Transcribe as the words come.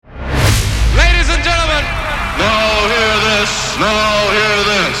Now hear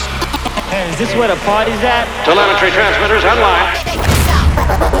this. Hey, is this where the party's at? Telemetry transmitters online.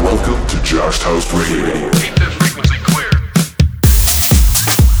 Welcome to Jack's House Radio. Keep that frequency clear.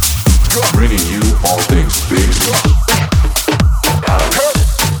 Bringing you all things big, house,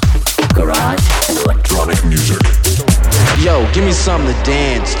 garage, and electronic music. Yo, give me something to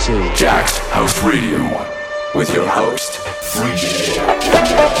dance to. Jack's House Radio with your host, Freejak.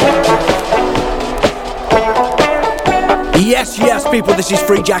 Yes, people, this is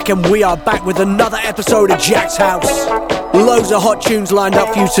Freejak, and we are back with another episode of Jack's House. Loads of hot tunes lined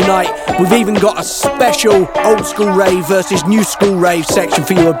up for you tonight. We've even got a special old school rave versus new school rave section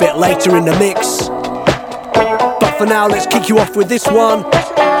for you a bit later in the mix. But for now, let's kick you off with this one.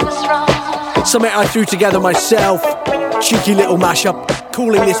 Something I threw together myself. Cheeky little mashup,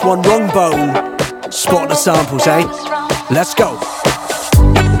 calling this one Wrong Bone. Spot the samples, eh? Let's go.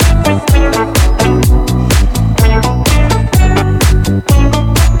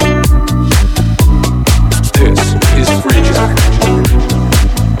 This is Freejak.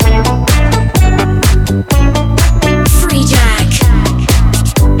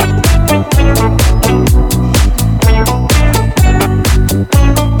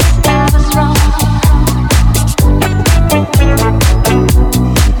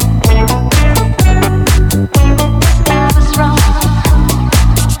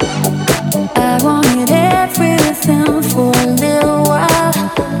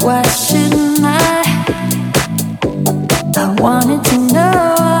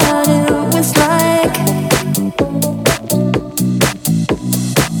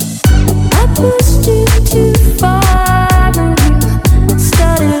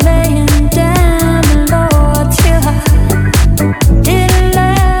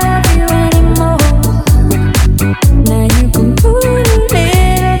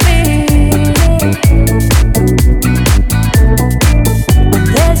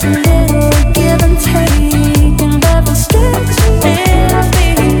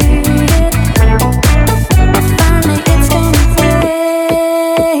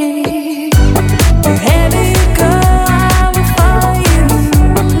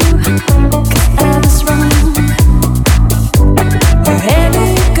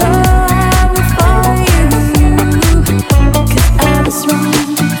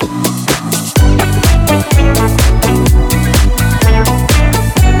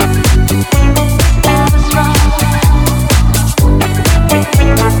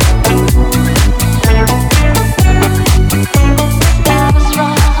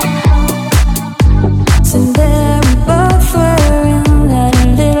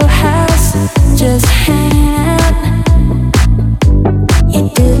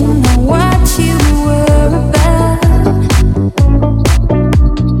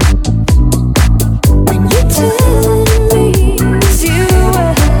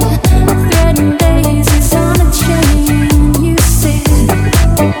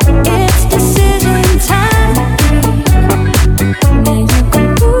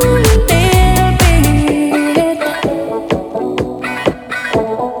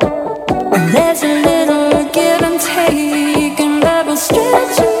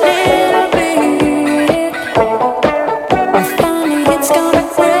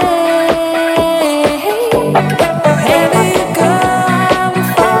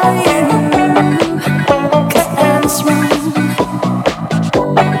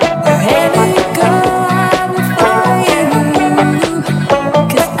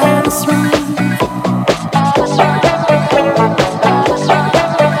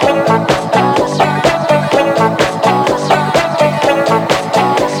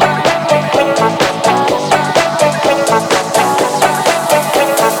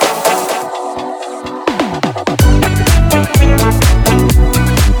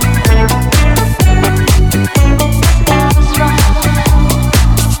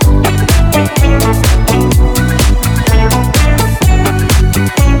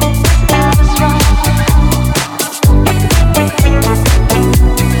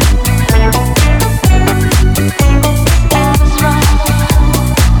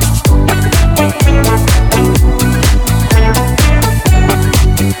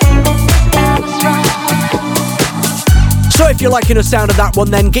 If you're liking the sound of that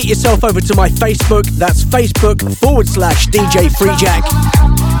one, then get yourself over to my Facebook. That's Facebook.com/DJ Freejak.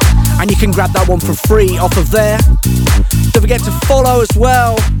 And you can grab that one for free off of there. Don't forget to follow as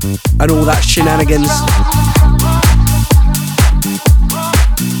well, and all that shenanigans.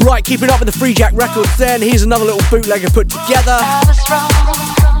 Right, keeping up with the Freejak records then. Here's another little bootlegger put together.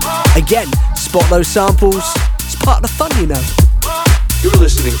 Again, spot those samples. It's part of the fun, you know. You're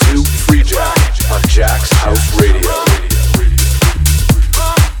listening to Freejak on Jack's House Radio.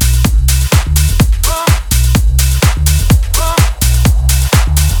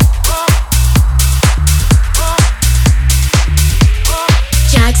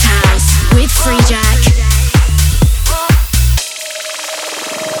 Freejak.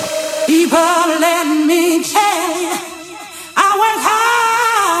 People, let me tell you, I work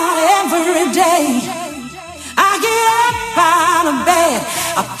hard every day. I get up out of bed,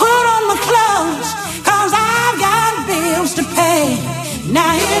 I put on my clothes, 'cause I've got bills to pay.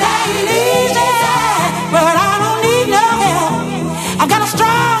 Now it ain't easy, but I don't need no help. I've got a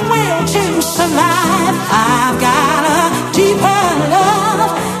strong will to survive. I've got a deeper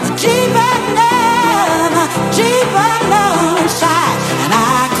love, a deeper love, a deeper love inside, and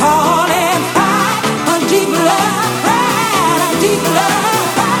I call it pride. A deep love, pride, a deep love,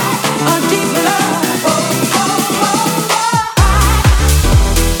 pride, a deep love.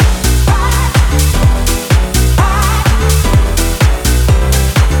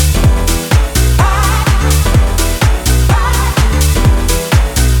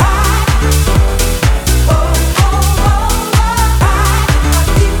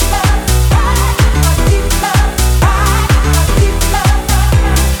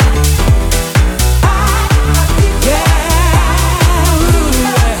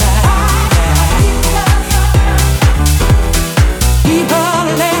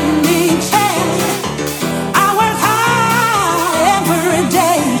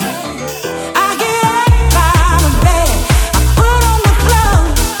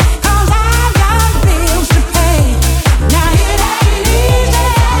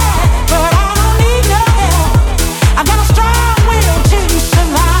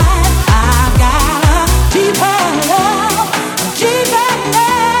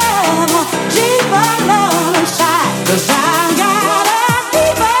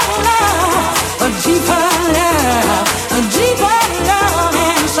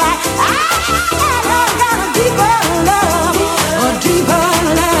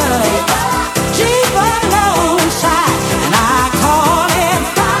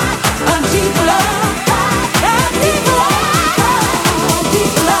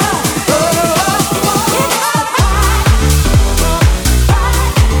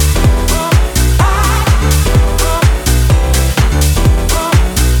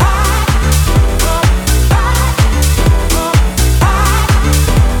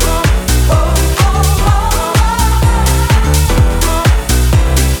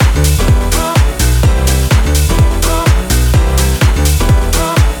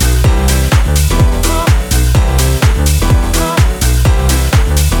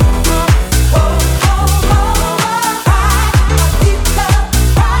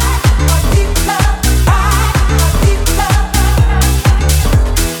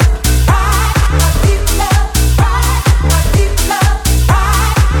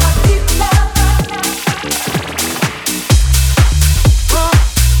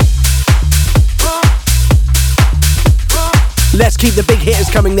 Let's keep the big hitters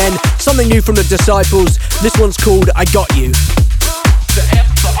coming then. Something new from the Disciples. This one's called I Got You. The F,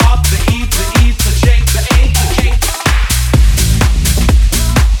 the R, the E, the E, the J, the A, the K.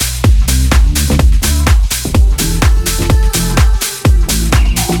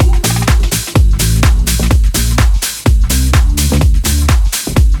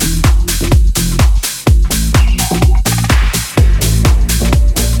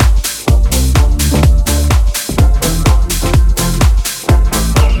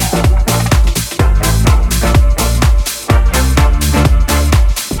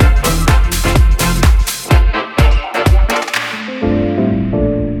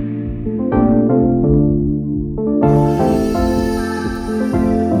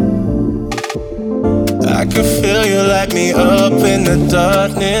 I can feel you light me up in the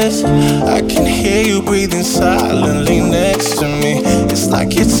darkness. I can hear you breathing silently next to me. It's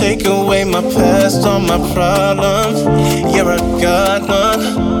like you take away my past, all my problems. Yeah, I got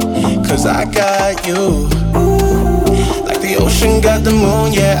none, 'cause I got you. Like the ocean got the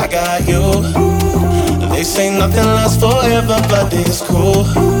moon, yeah, I got you. They say nothing lasts forever, but it's cool.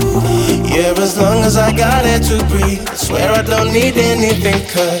 Yeah, as long as I got it to breathe, I swear I don't need anything,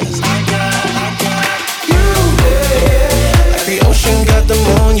 'cause I got you. Like the ocean got the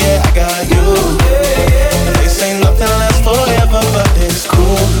moon, yeah, I got you. They say nothing lasts forever, but it's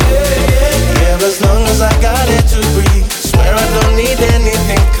cool. Yeah, as long as I got it to breathe, I swear I don't need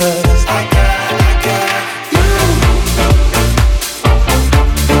anything, 'cause I got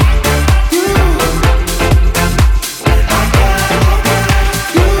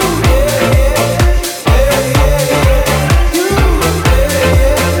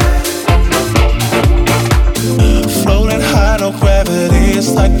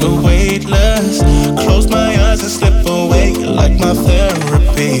like the weightless. Close my eyes and slip away. You're like my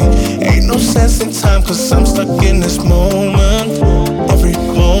therapy. Ain't no sense in time, 'cause I'm stuck in this moment. Every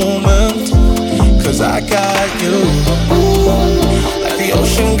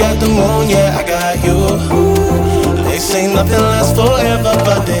nothing lasts forever,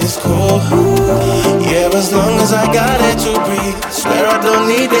 but it's cool. Yeah, as long as I got it to breathe, swear I don't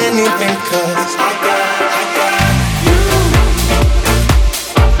need anything, 'cause I got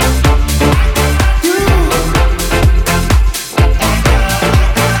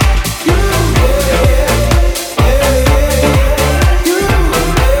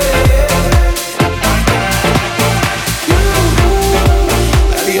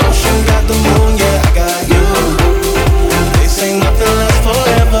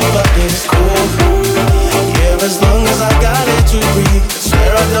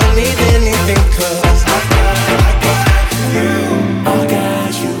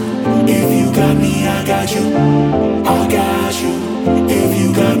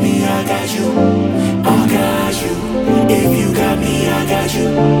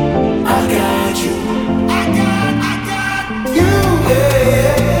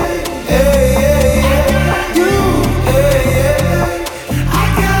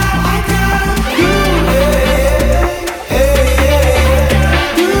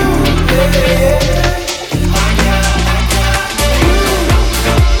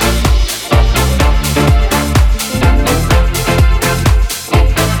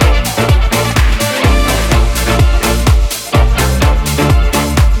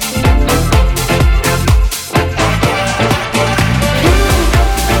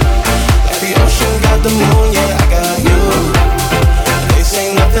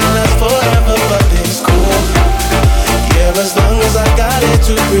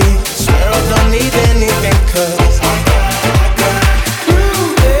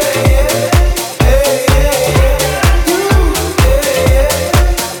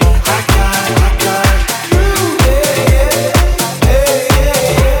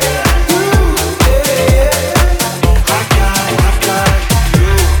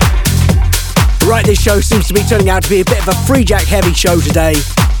show seems to be turning out to be a bit of a Freejak heavy show today.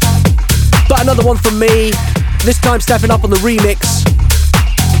 But another one from me, this time stepping up on the remix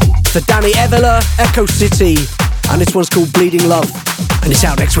for Danny Evela, Echo City, and this one's called Bleeding Love, and it's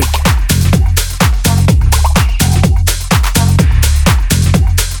out next week.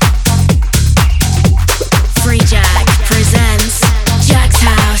 Freejak presents Jack's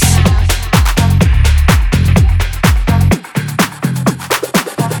House.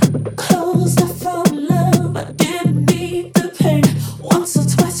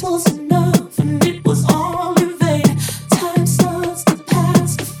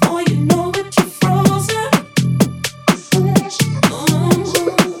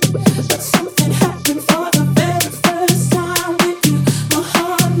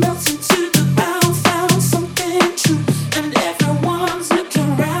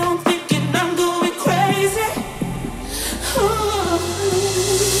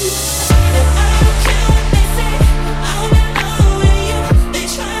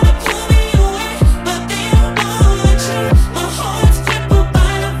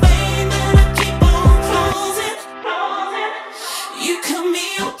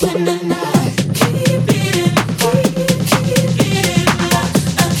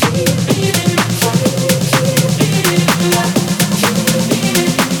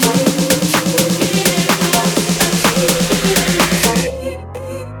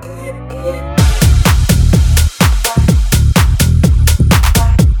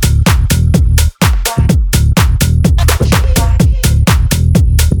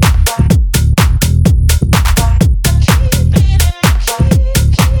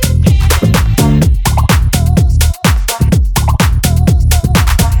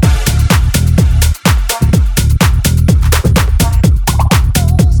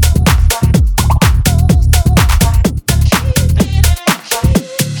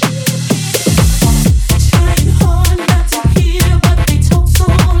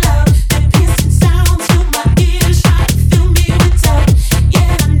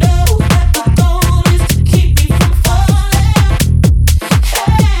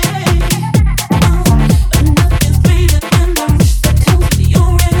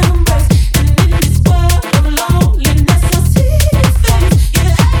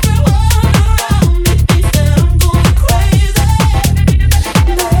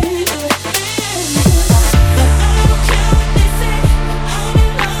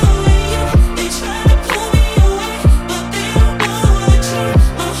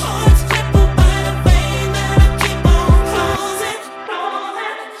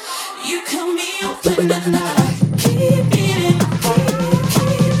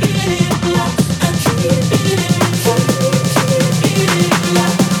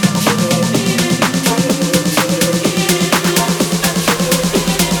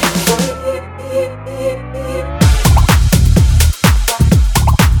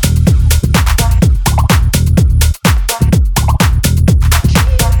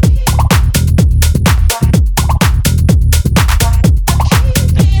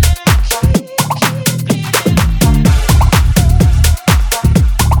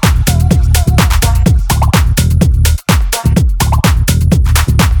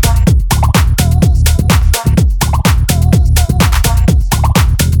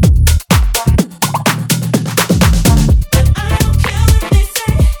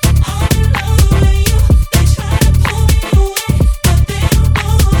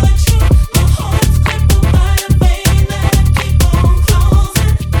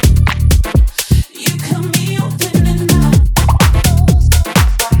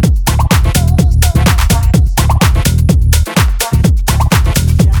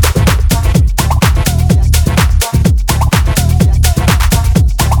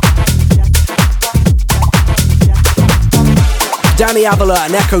 Danny Avila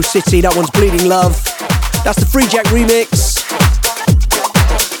and Echo City, that one's Bleeding Love. That's the Freejak remix.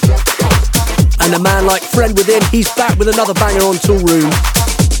 And a man like Friend Within, he's back with another banger on Tool Room.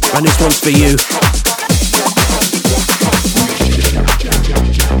 And this one's for you.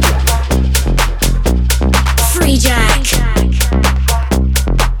 Freejak.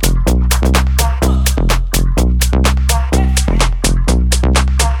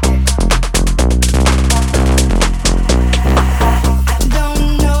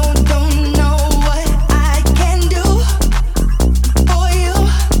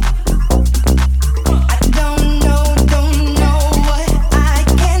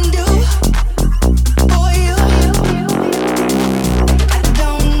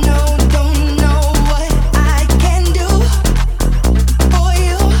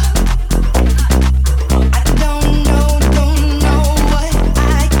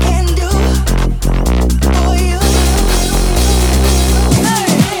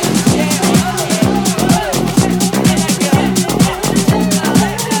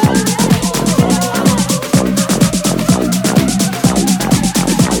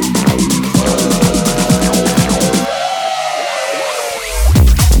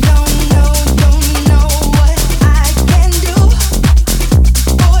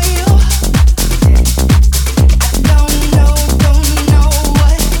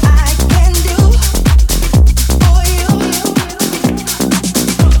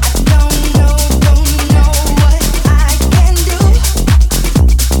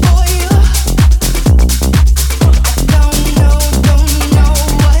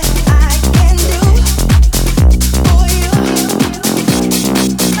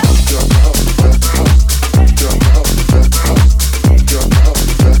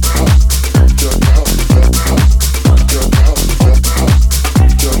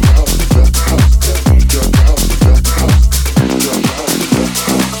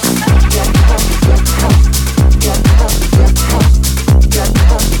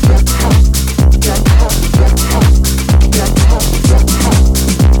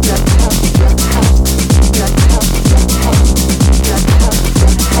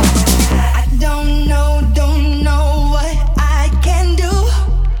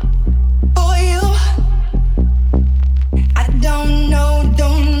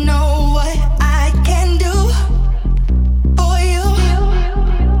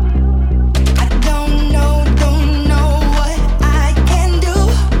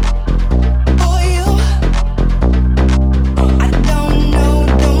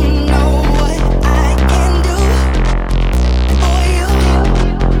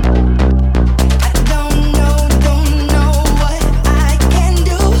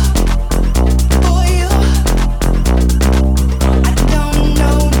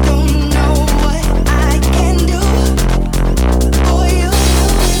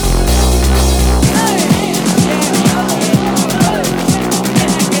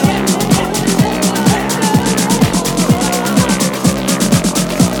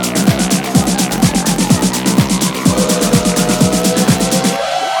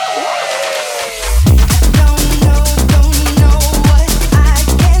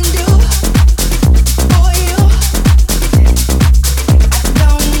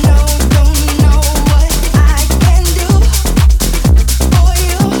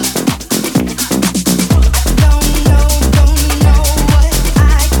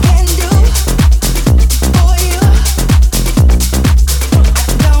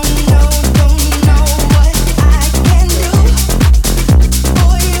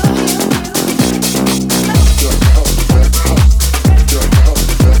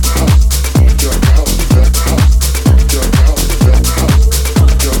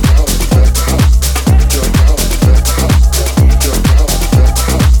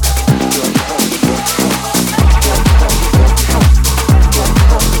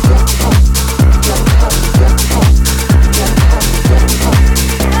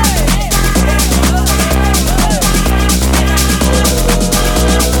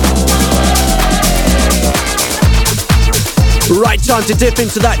 Right, time to dip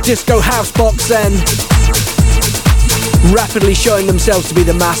into that disco house box then. Rapidly showing themselves to be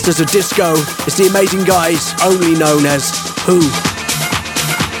the masters of disco. It's the amazing guys, only known as Who.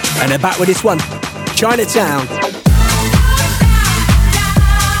 And they're back with this one, Chinatown.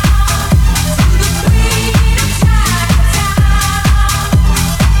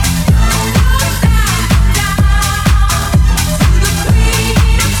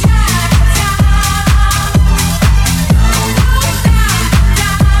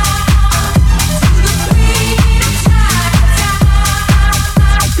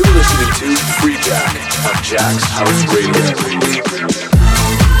 Freejak on Jack's House Radio.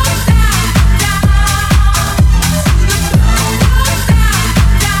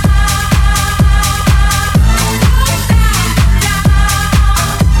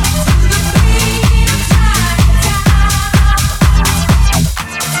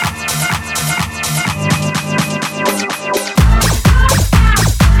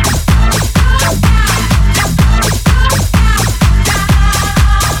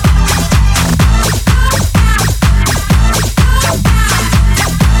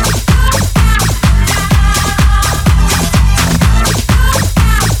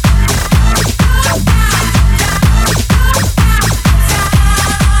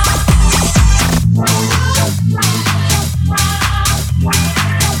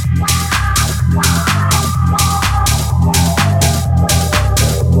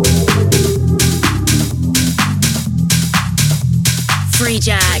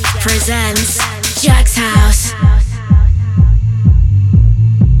 Freejak presents Jack's House.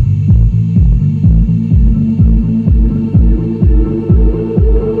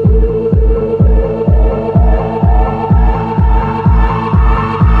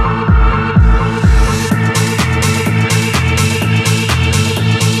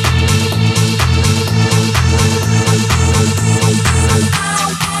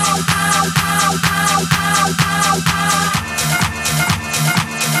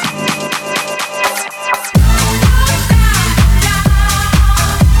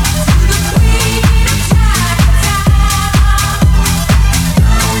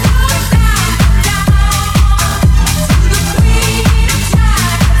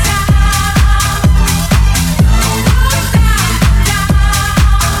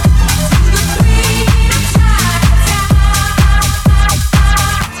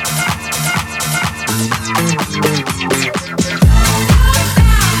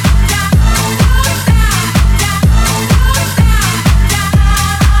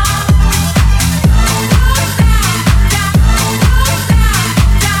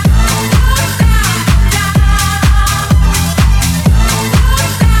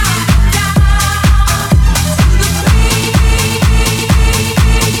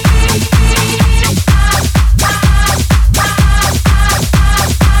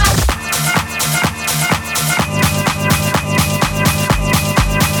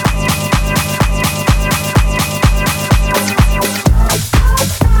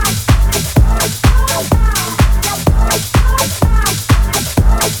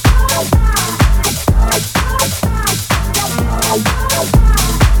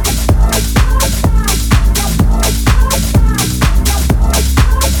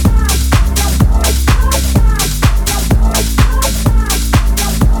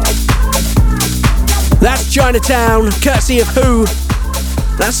 Chinatown, courtesy of Who.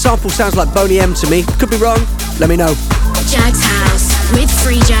 That sample sounds like Boney M to me. Could be wrong. Let me know. Jack's House with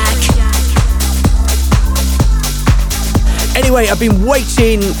Freejak. Anyway, I've been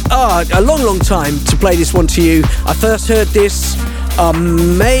waiting a long time to play this one to you. I first heard this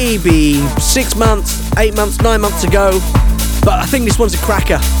maybe 6 months, 8 months, 9 months ago. But I think this one's a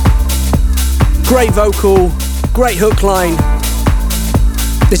cracker. Great vocal, great hook line.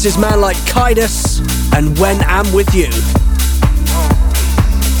 This is Man Like Kaidas and When I'm With You.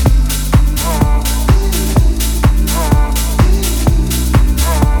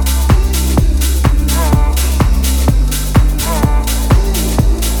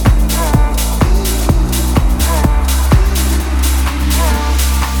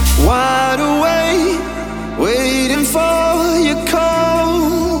 Wide awake, waiting for your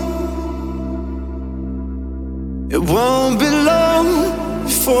call. It won't be long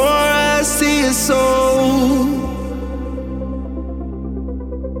before I see your soul.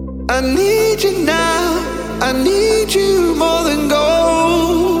 I need you now, I need you more than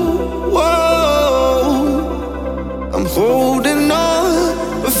gold. Whoa, I'm holding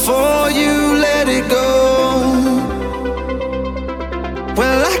on before you let it go.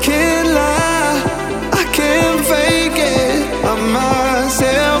 Well, I can't lie, I can't fake it. I'm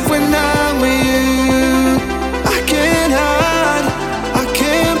myself when I'm with you. I can't hide, I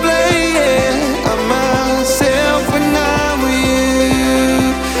can't play it. I'm myself when I'm with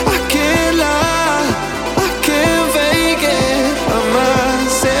you. I can't lie, I can't fake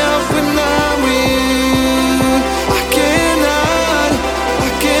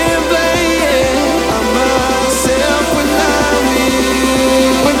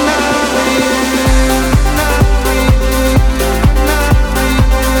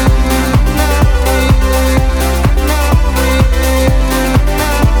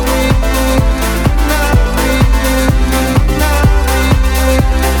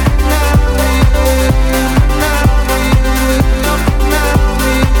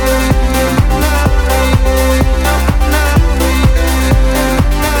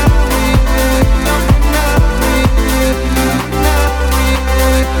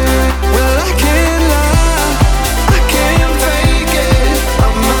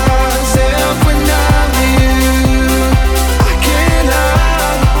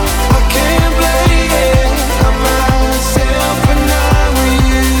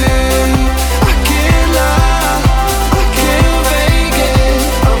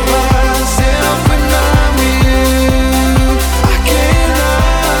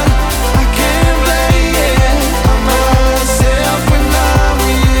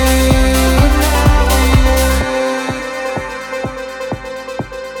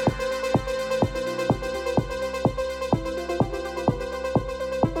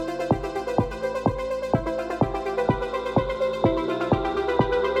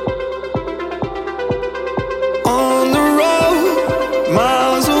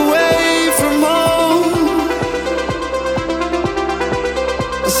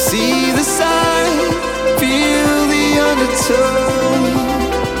See the sign, feel the undertone.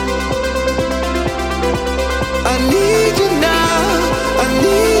 I need you now, I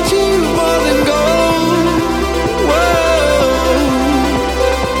need you more than gold. Whoa,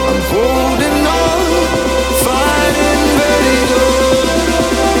 I'm holding on, fighting vertigo,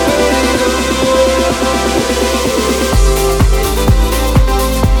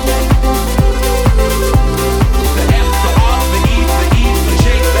 The F, the R, the E, the J,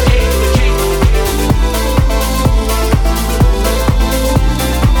 the A, the G.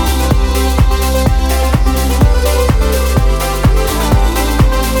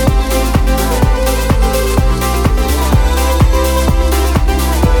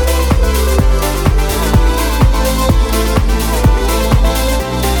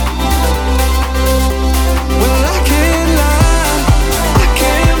 well I can't lie, I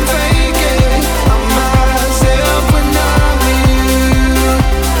can't fake it. I'm myself when I'm with you.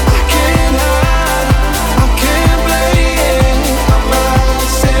 I can't hide, I can't play it. I'm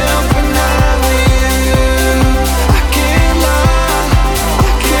myself when I'm with you. I can't lie,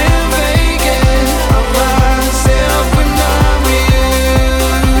 I can't fake it. I'm myself when I'm with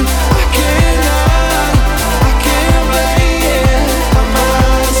you. I can't hide, I can't play it. I'm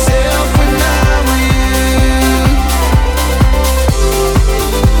myself when I'm with you.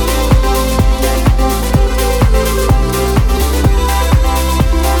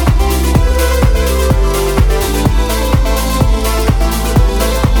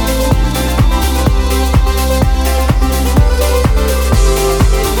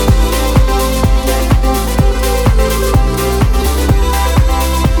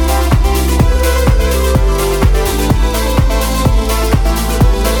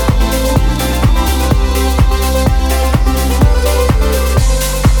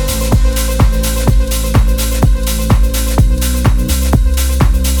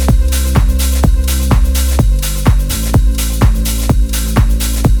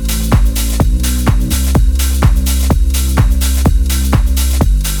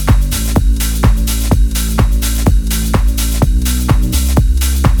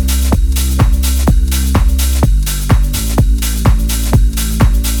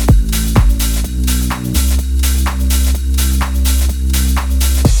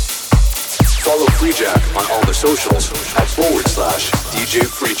 Follow Freejak on all the socials at /DJ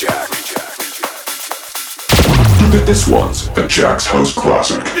Freejak. This one's a Jack's House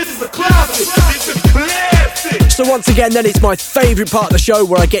classic. This is a classic. It's a classic. So once again, then it's my favourite part of the show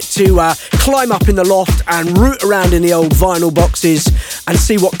where I get to climb up in the loft and root around in the old vinyl boxes and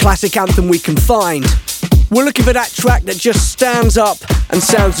see what classic anthem we can find. We're looking for that track that just stands up and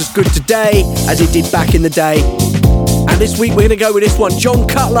sounds as good today as it did back in the day. And this week we're going to go with this one, John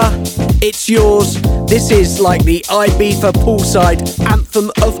Cutler, It's Yours. This is like the Ibiza poolside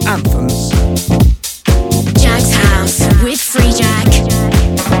anthem of anthems. Jack's House with Freejak.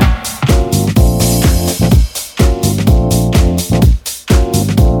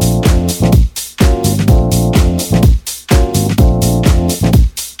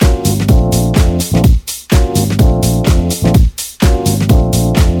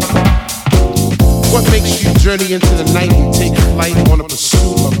 What makes you journey into the night and take flight on a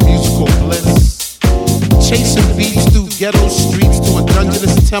pursuit of musical bliss? Chasing beats through ghetto streets to a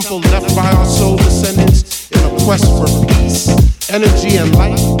dungeonous temple left by our soul descendants in a quest for peace, energy, and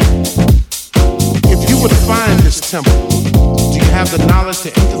light. If you were to find this temple, do you have the knowledge to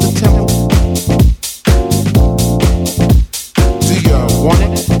enter the temple? Do you want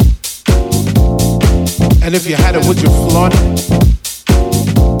it? And if you had it, would you flaunt it?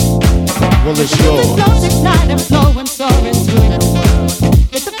 Well, it's yours. This night and flowing, soaring through the world.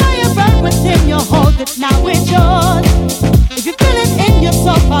 Let the fire burn within you, hold it, now it's yours. If you feel it in your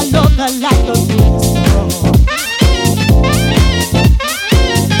soul, follow the light, go through the storm.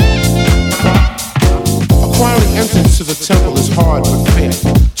 Acquiring entrance to the temple is hard but fair.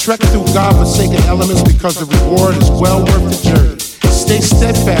 Trek through God-forsaken elements because the reward is well worth the journey. Stay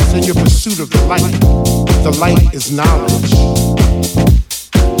steadfast in your pursuit of the light. The light is knowledge.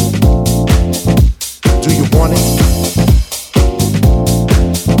 Do you want it?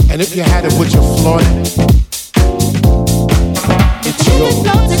 And if you had it, would you flaunt it? It's yours.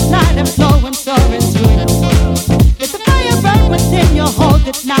 This night and flowing, soaring through the world. Let the fire burn within you, hold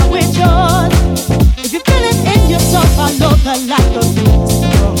it, now it's yours. If you feel it in your soul, follow the light, go through the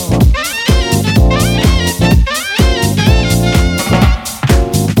storm.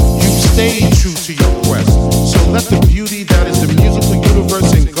 You've stayed true to your quest, so let the beauty that is the musical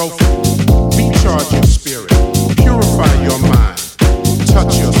universe engulf you. Recharge your spirit, purify your mind,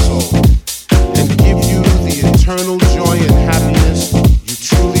 touch your soul, and give you the eternal joy and happiness you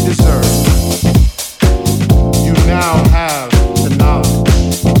truly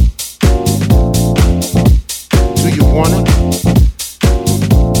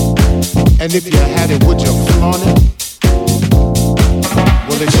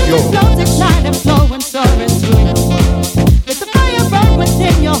Well, it's yours. Float it, light and flow and soar into your world. Let the fire burn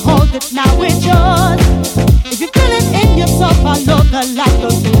within you, hold it, now it's yours. If you feel it in your soul, follow the light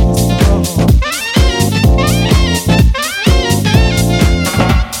of this.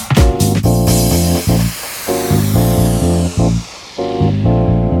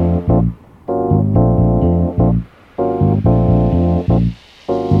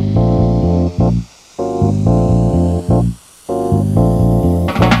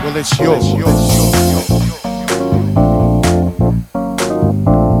 Well, it's yours.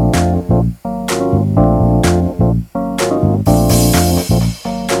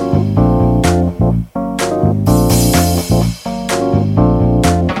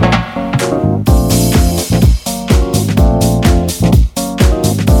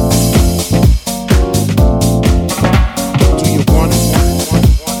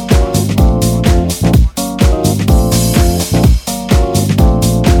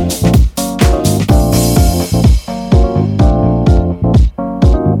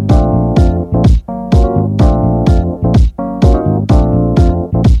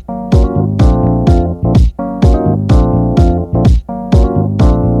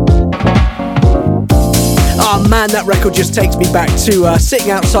 That record just takes me back to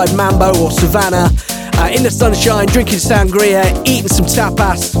sitting outside Mambo or Savannah in the sunshine, drinking sangria, eating some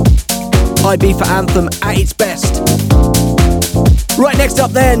tapas. High B for Anthem at its best. Right, next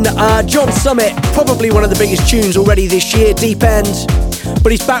up then, John Summit, probably one of the biggest tunes already this year, Deep End.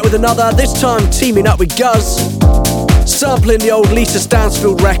 But he's back with another, this time teaming up with Guz, sampling the old Lisa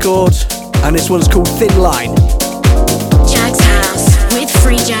Stansfield record, and this one's called Thin Line. Jack's House with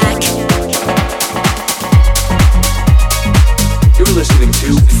Freejak. You're listening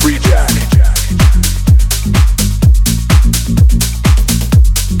to Freejak.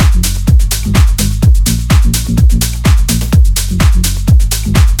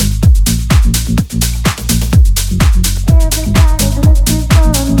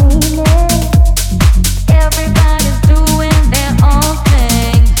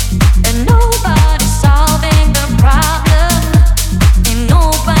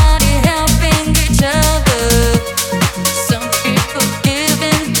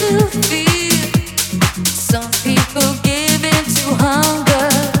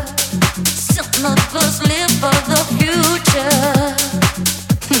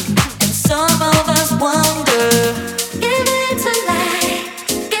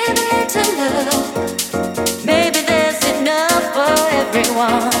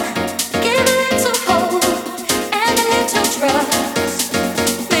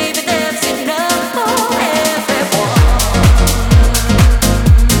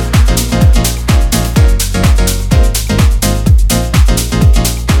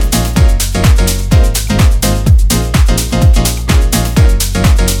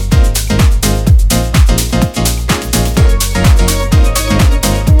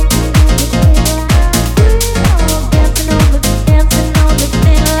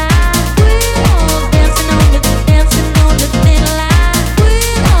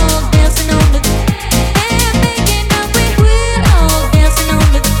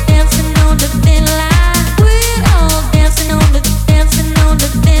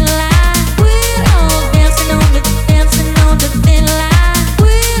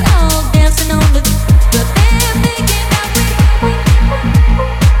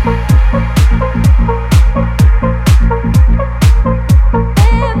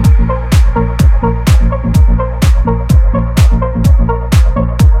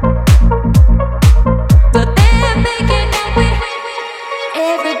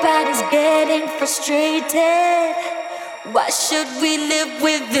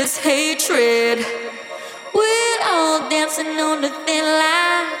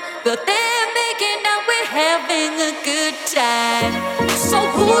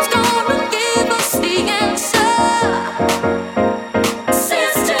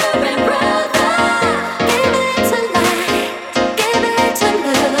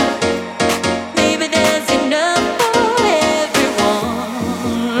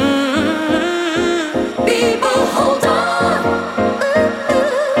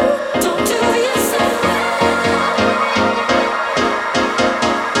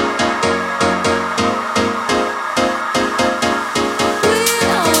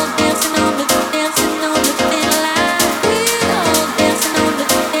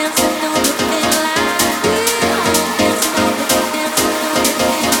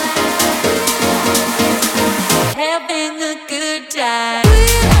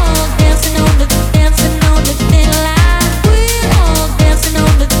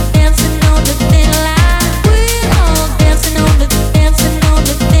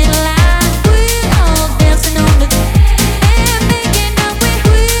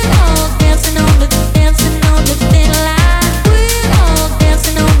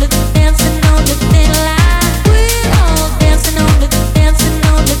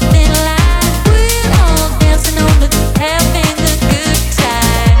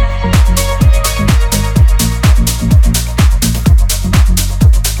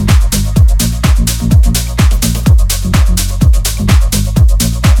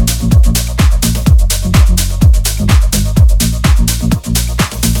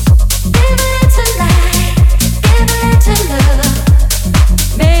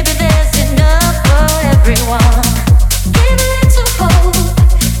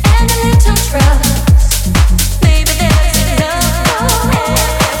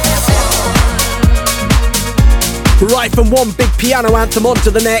 Right, from one big piano anthem onto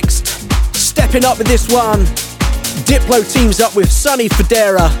the next. Stepping up with this one, Diplo teams up with Sonny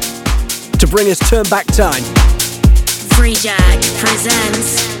Fodera to bring us Turn Back Time. Freejak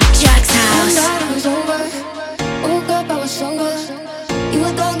presents Jack's House. One night it was over. Woke up, I was sober. You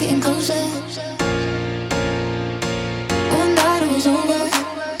were gone, getting closer. One night it was over.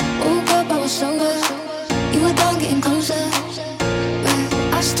 Woke up, I was sober. You were gone, getting closer.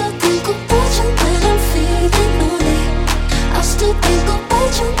 I still think about you when I'm feeling lonely. I still think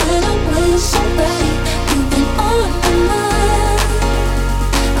about you when I'm with somebody. You've been on my mind.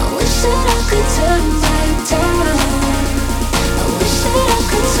 I wish that I could turn back time. I wish that I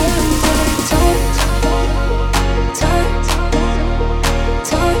could turn back time. Time.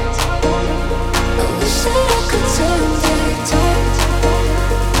 I wish that I could turn back time. I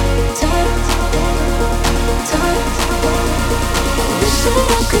wish that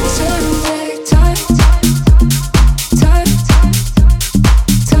I could turn back time.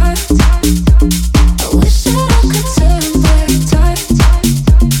 I wish that I could turn back time. I wish that I could turn back time. I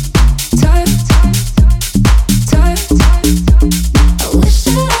wish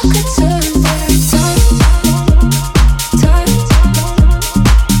that I could turn back time. I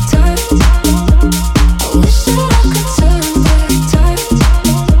wish that I could turn back time. I wish that I could turn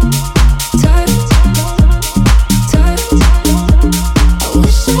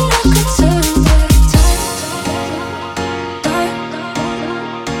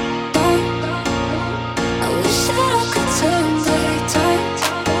back time.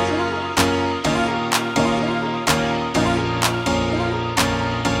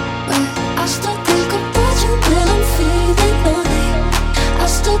 I still think about you when I'm feeling lonely. I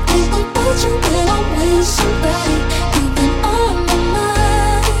still think about you when I'm with somebody. You've been on my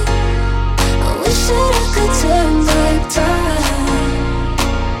mind. I wish that I could turn back time.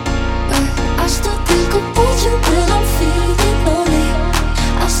 I still think about you when I'm feeling lonely.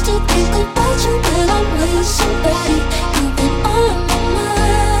 I still think about you when I'm with somebody. You've been on my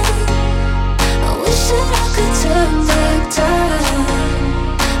mind. I wish that I could turn back time.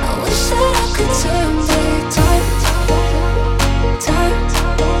 I wish that I could turn back time. I wish that I could turn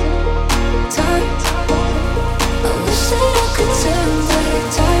back time. I wish that I could turn back time.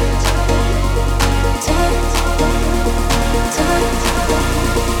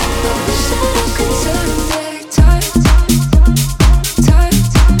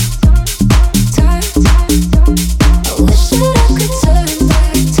 I wish that I could turn back time. I wish that I could turn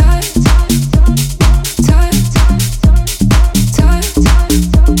back time.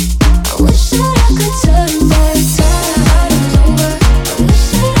 I wish that I could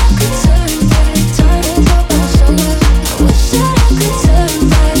turn back time. I wish that I could turn back time. I wish that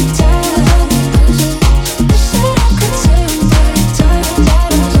I could turn back time.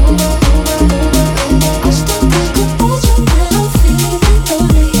 I still think about you when I'm feeling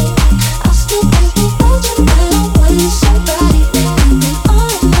lonely. I still think about you when I'm with somebody. You've been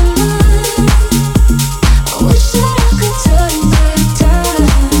on my mind. I wish that I could turn back time.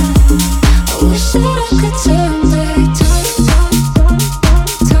 I wish that I could turn back time. I wish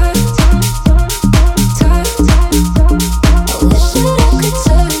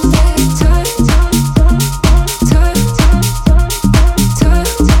that I could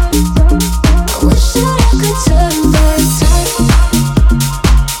turn back time. I wish that I could turn back time.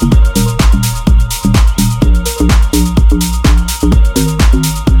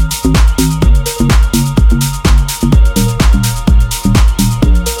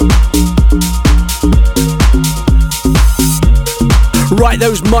 Right,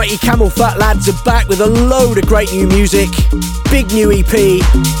 those mighty Camel Fat lads are back with a load of great new music. Big new EP.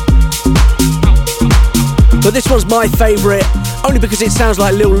 But this one's my favourite, only because it sounds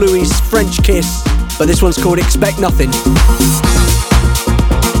like Lil Louis' French Kiss. But this one's called Expect Nothing.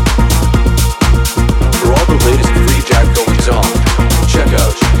 For all the latest Freejak goings on, check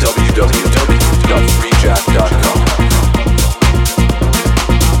out www.freejak.com.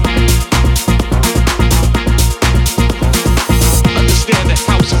 Understand that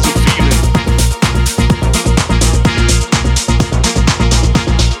house is a feeling.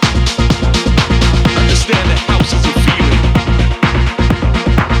 Understand that house is a feeling.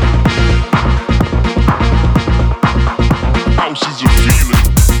 House is a feeling.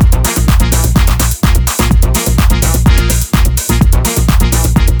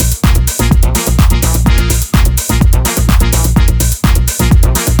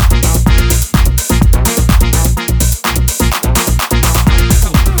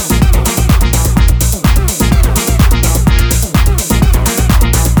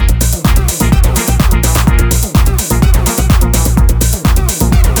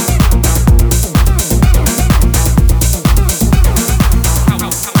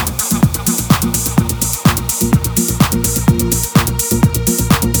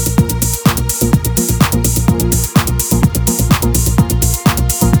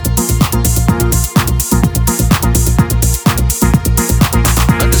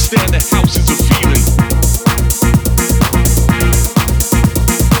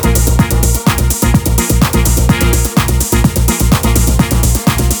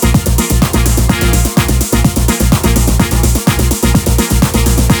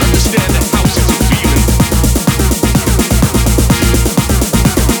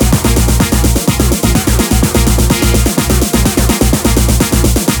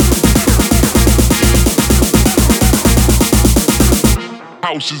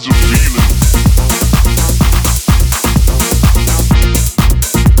 house is a feeling.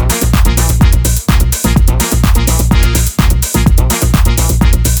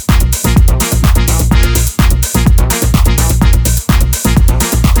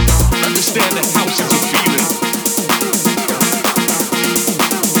 Understand that house is a feeling.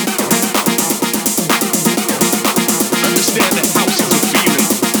 Understand that house is a feeling.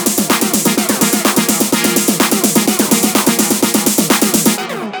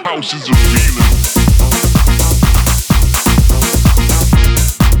 House is a feeling.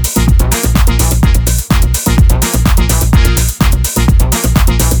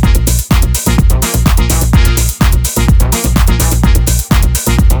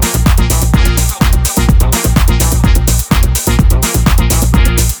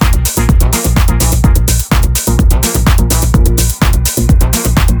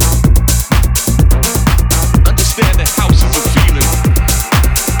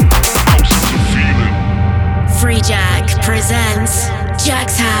 Freejak presents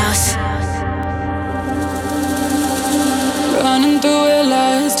Jack's House. Running through our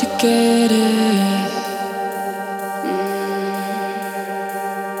lives to get it.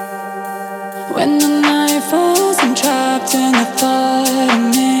 When the night falls, I'm trapped in the thought of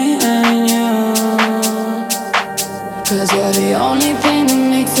me and you. 'Cause you're the only thing that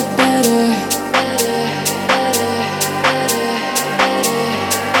makes it better.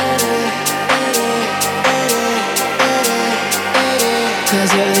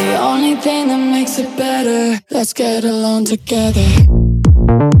 Cause you're the only thing that makes it better. Let's get along together.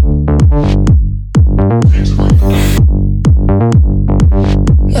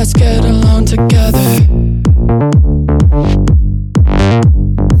 Let's get along together.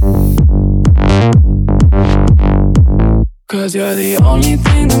 Cause you're the only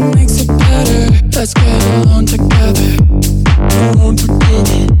thing that makes it better. Let's get along together. Along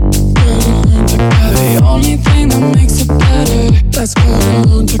together. Get along together. The only thing that makes it better. Let's get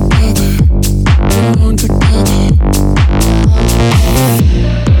along together. Get along together.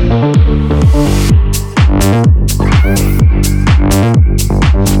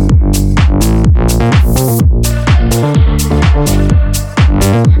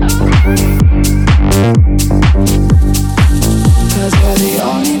 Cause you're the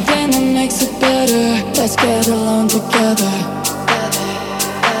only thing that makes it better. Let's get along together.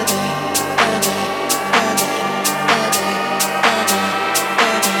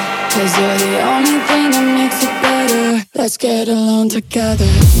 Cause you're the only thing that makes it better. Let's get along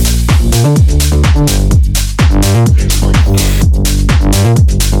together.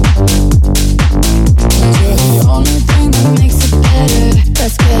 Cause you're the only thing that makes it better.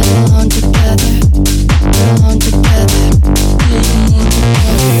 Let's get along together. Get along together. Get along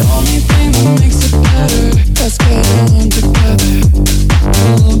together. The only thing that makes it better. Let's get along together. Get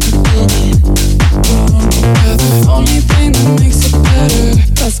along together. Get along together. The only thing that makes it better.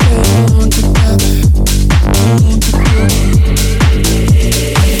 Let's get along together. Get along together.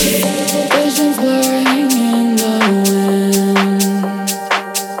 Visions blurring in the wind.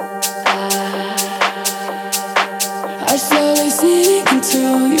 I slowly sink into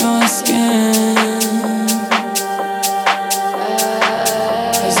your skin.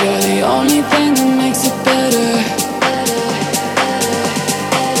 Cause you're the only thing that makes it better.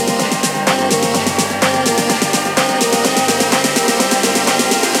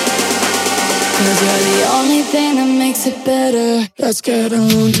 Cause you're the only thing that makes it better. Let's get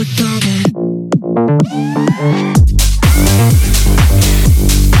along together.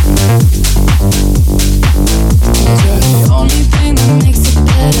 Cause you're the only thing that makes it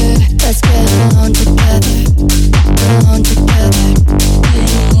better. Let's get along together. Get along together. Get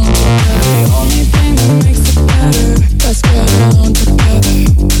along together. The only thing that makes it better. Let's get along together.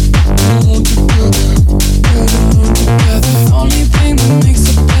 Get along together. Get along together. The only thing that makes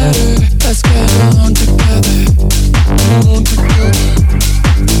it better. Let's get along together. Get along together.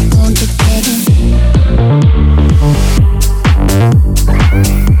 Get along together.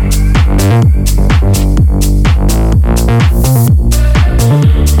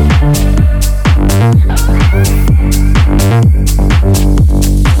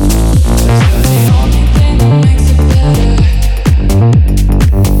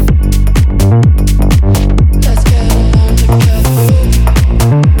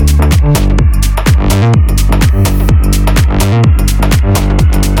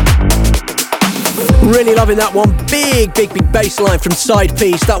 Really loving that one. Big bass line from Side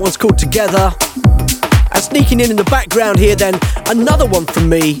Piece. That one's called Together. And sneaking in the background here then, another one from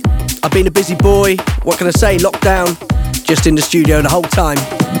me. I've been a busy boy. What can I say? Lockdown. Just in the studio the whole time.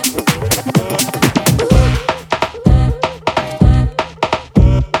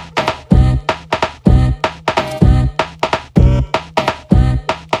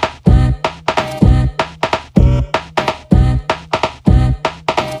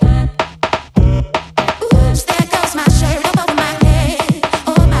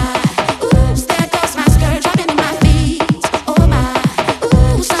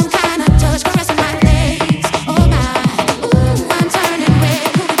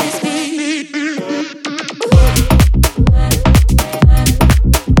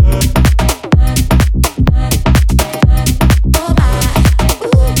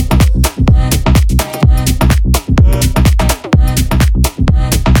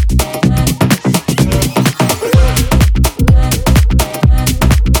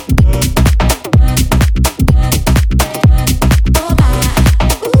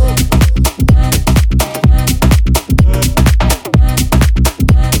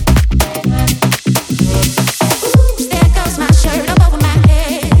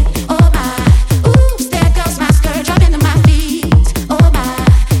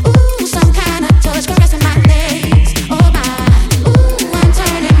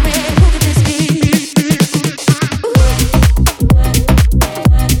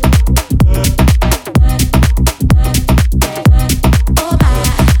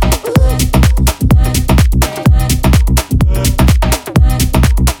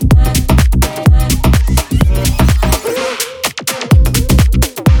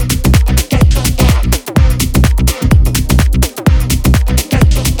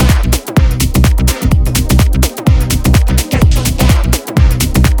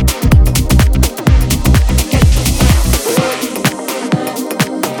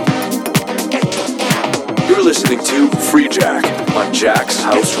 Jack's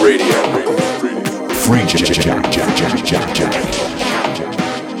House Radio. Freejak.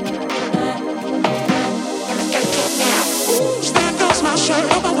 There goes my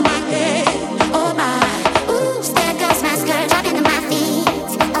shirt up over my head. Oh my. Ooh, there goes my skirt dropping to my feet.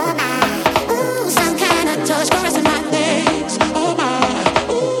 Oh my. Ooh, some kind of touch caressing my legs. Oh my.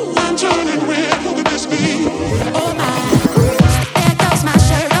 Ooh, I'm turning red. Look at this beat. Oh my. Ooh, there goes my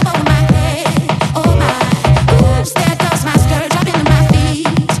shirt up over my head. Oh my. Ooh, there goes my skirt dropping to my feet.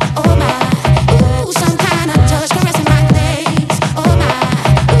 Oh my. Ooh, some kind of touch caressing my legs. Oh my.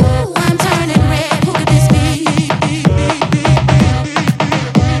 Ooh, I'm turning red. Look at this beat.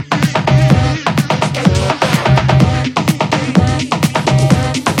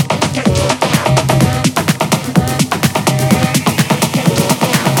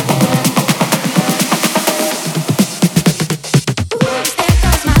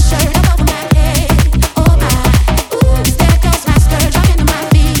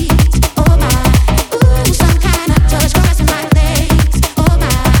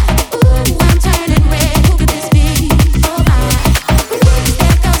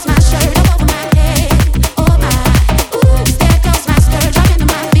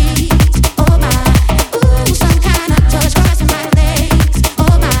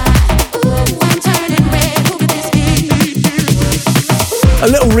 A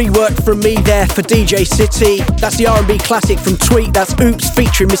little rework from me there for DJ City. That's the R&B classic from Tweet. That's Oops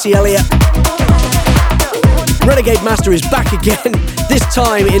featuring Missy Elliott. Renegade Master is back again, this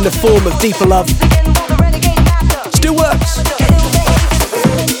time in the form of Deeper Love. Still works.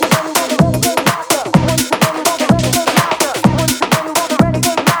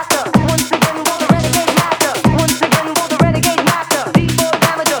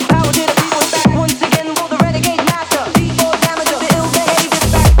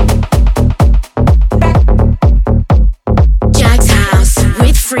 Jack's House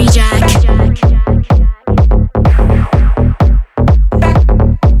with Freejak.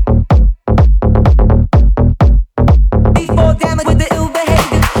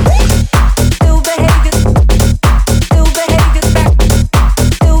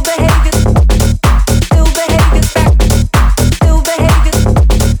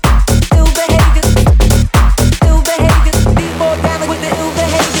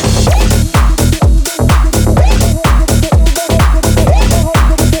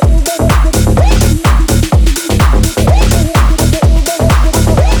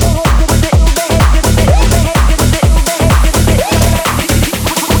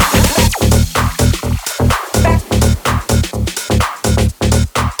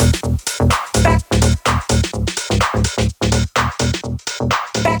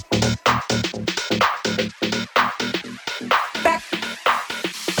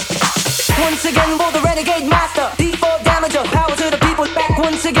 Once again, will the renegade master D4 damager, power to the people. Back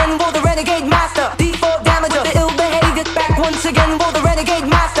once again, will the renegade master D4 damager, the ill behavior. Back once again, will the renegade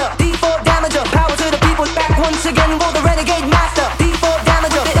master D4 damager, power to the people. Back once again, will the renegade master D4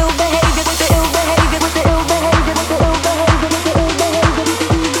 damager, the ill behavior, with the ill behavior, with the ill behavior, with the ill behavior, with the ill behavior, with the ill behavior.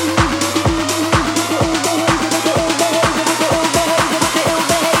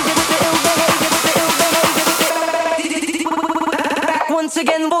 Back once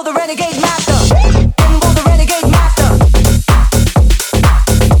again, will the renegade master.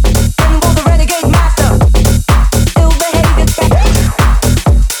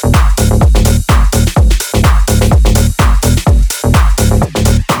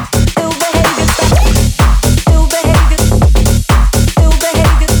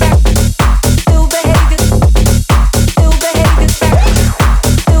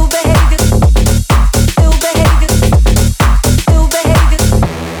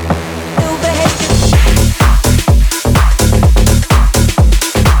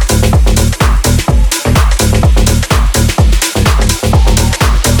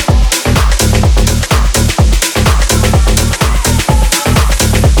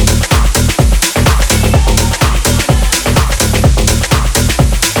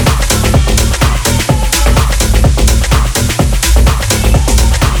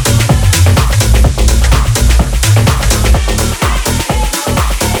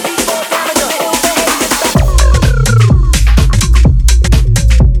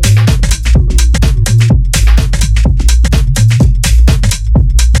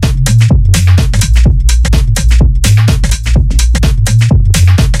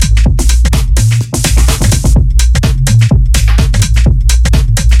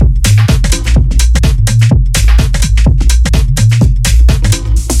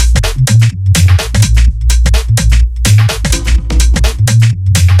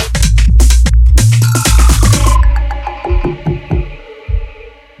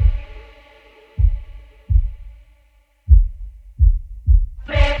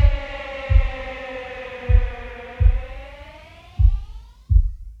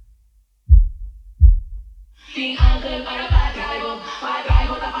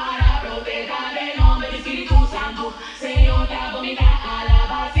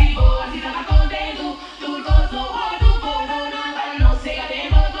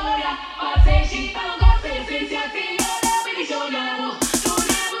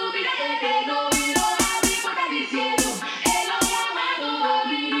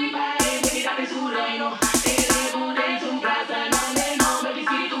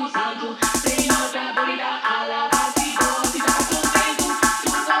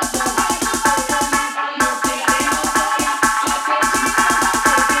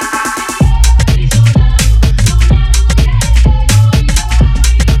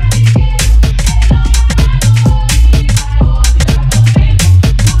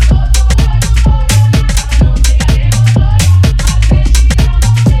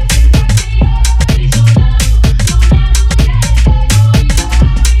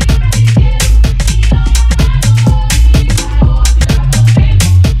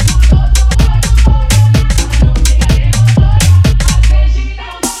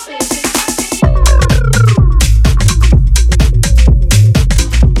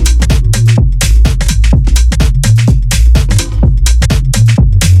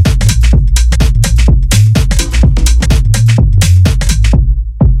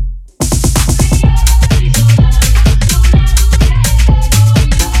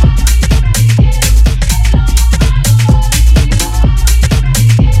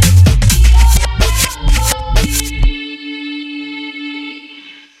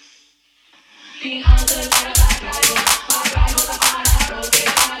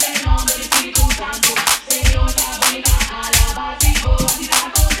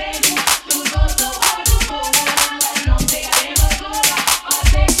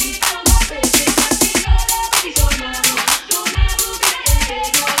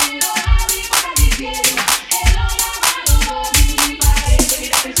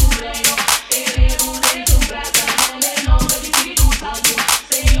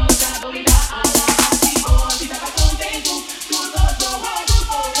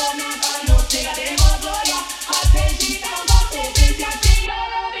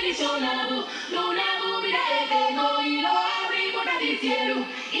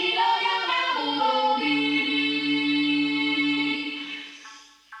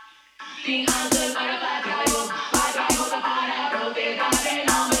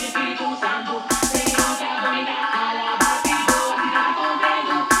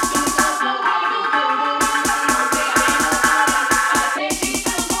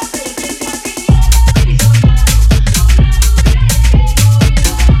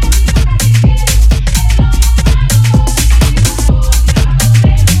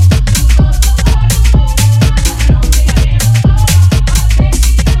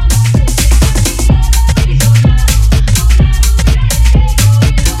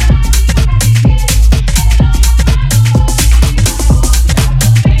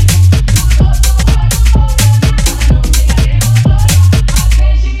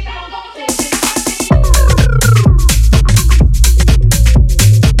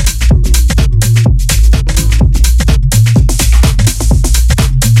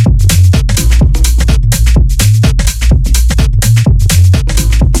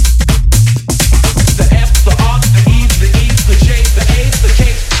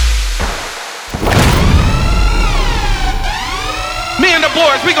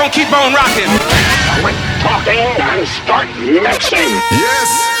 boards, we gonna keep on rocking. Quit talking and start mixing. Yes.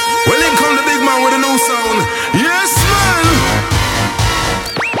 Well, in come the big man with a new sound. Yes, man.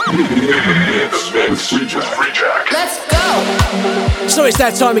 Freejak. Let's go. So it's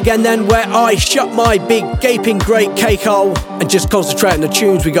that time again then where I shut my big gaping great cake hole and just concentrate on the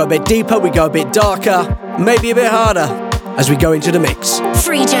tunes. We go a bit deeper, we go a bit darker, maybe a bit harder as we go into the mix.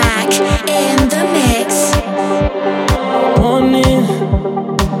 Freejak in the mix. Morning,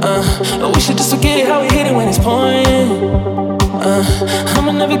 we should just forget it how we hit it when it's pouring.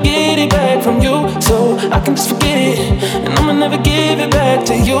 I'ma never get it back from you, so I can just forget it. And I'ma never give it back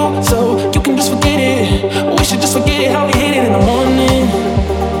to you, so you can just forget it. We should just forget it how we hit it in the morning.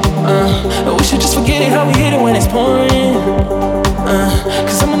 We should just forget it how we hit it when it's pouring.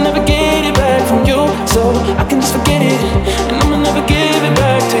 Cause I'ma never get it back from you, so I can just forget it. And I'ma never give it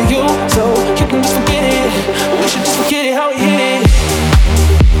back to you, so you can just forget it. We should just forget it how we hit it.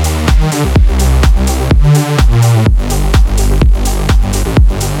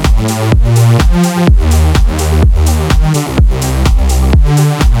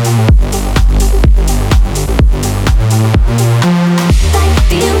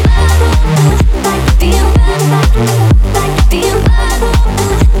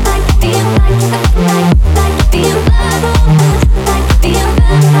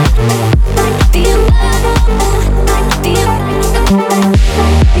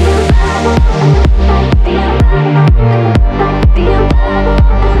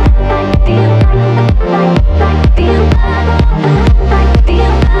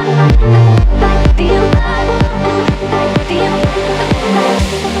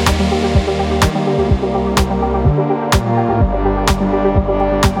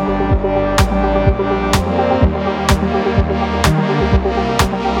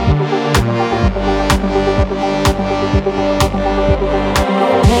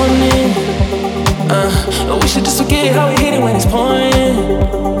 We should just forget it how we hit it when it's pouring.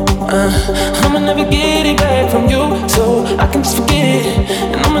 I'ma never get it back from you, so I can just forget it.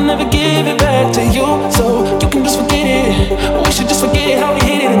 And I'ma never give it back to you, so you can just forget it. We should just forget it how we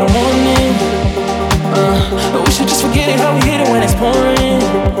hit it in the morning. We should just forget it how we hit it when it's pouring.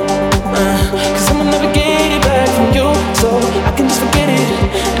 Cause I'ma never get it back from you, so I can just forget it.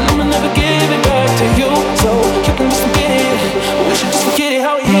 And I'ma never give it back to you, so you can just forget it. We should just forget it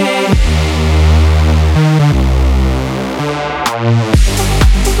how we hit it.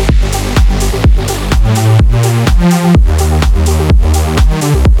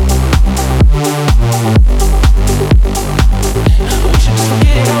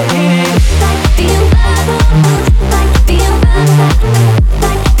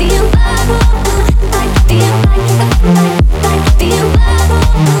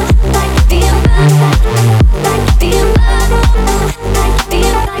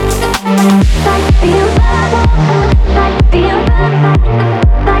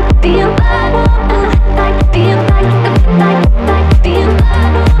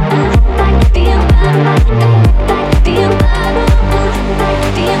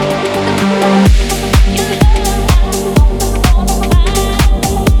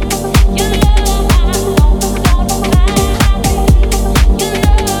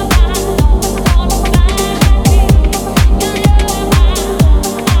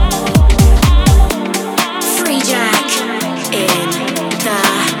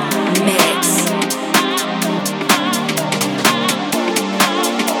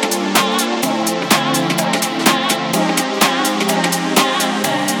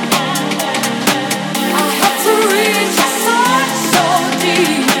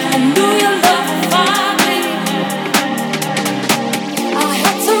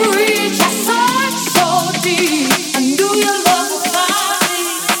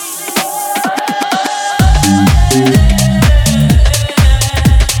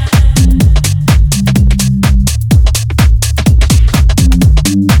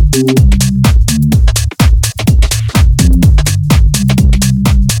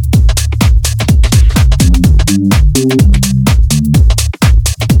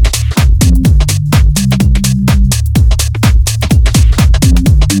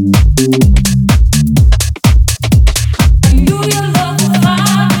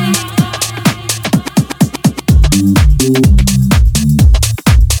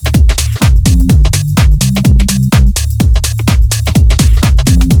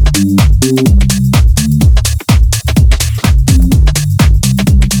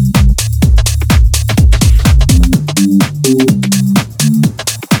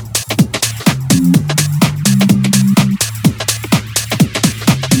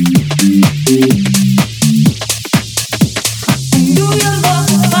 Do you love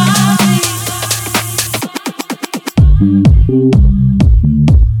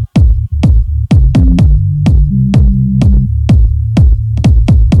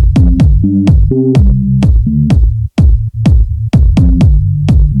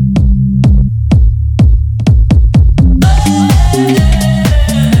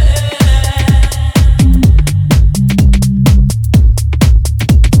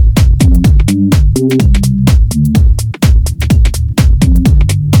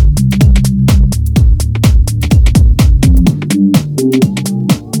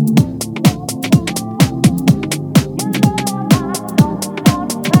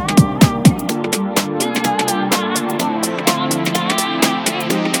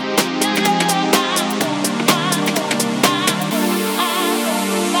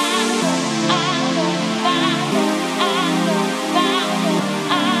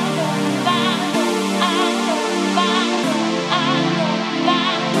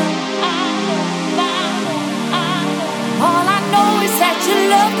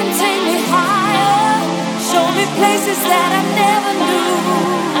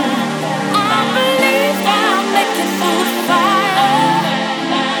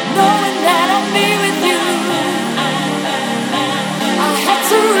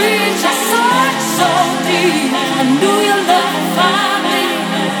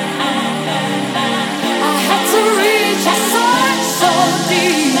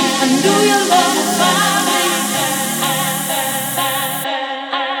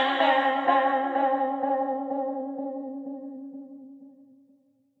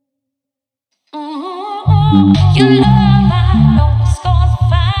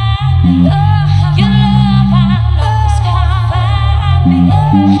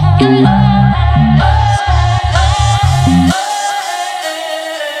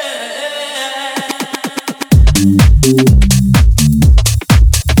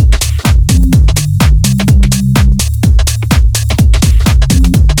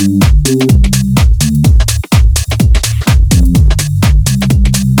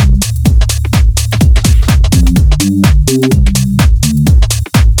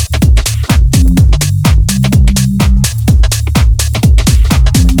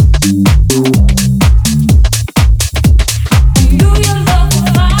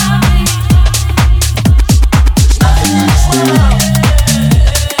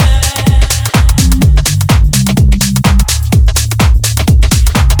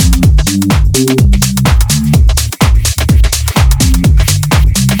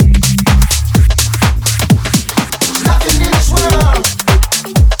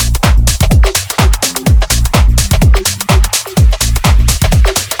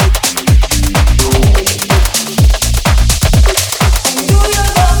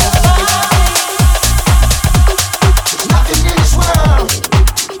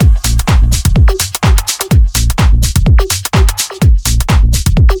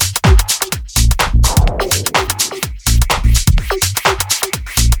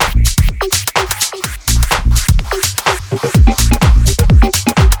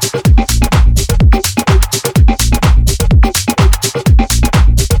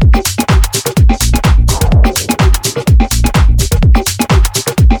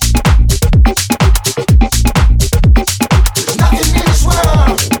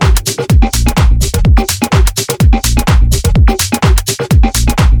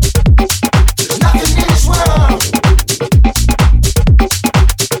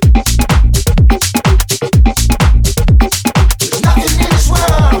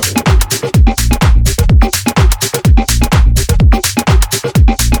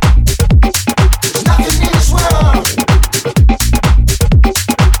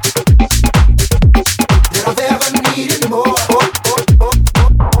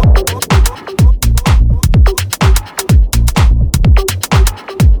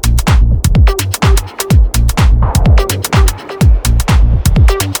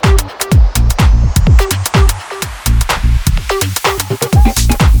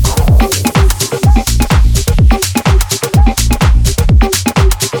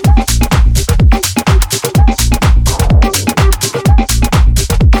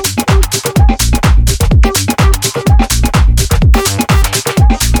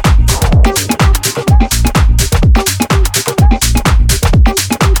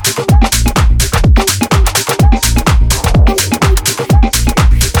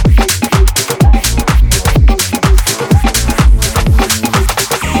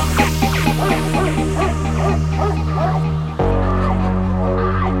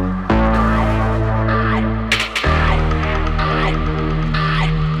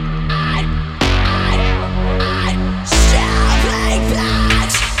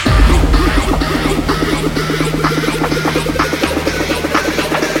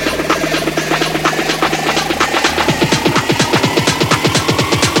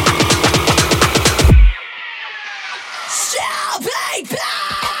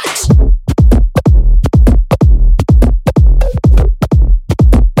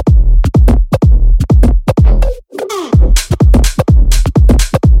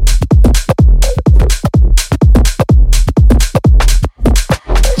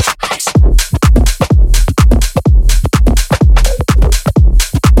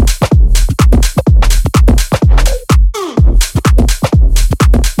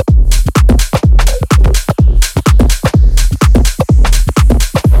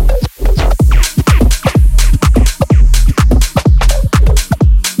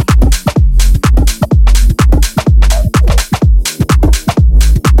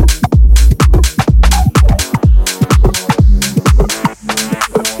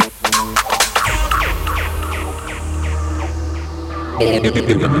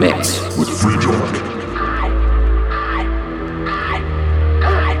in the mix with Freejak.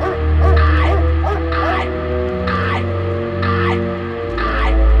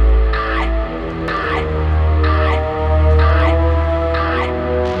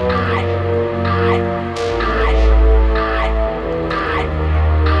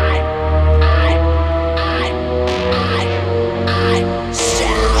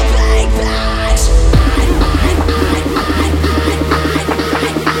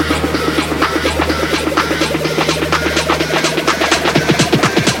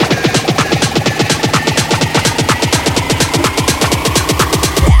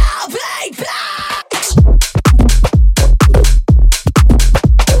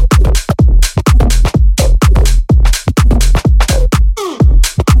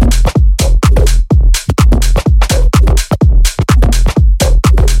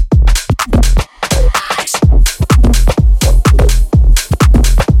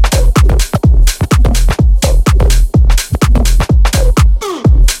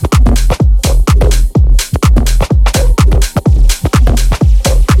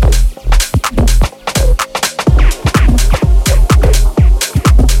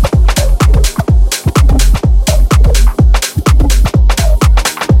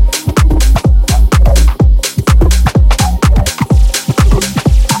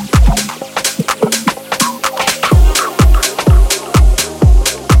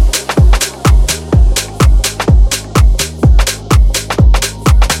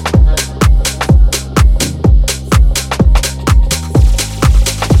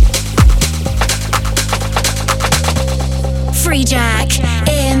 Freejak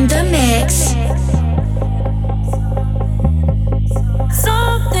in the mix.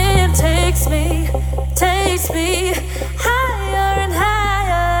 Something takes me higher and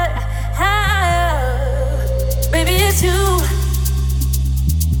higher, higher. Baby, it's you.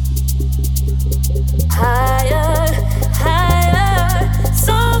 Higher, higher.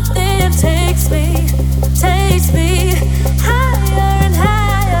 Something takes me higher and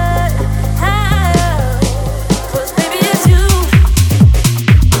higher, higher. 'Cause baby, it's you.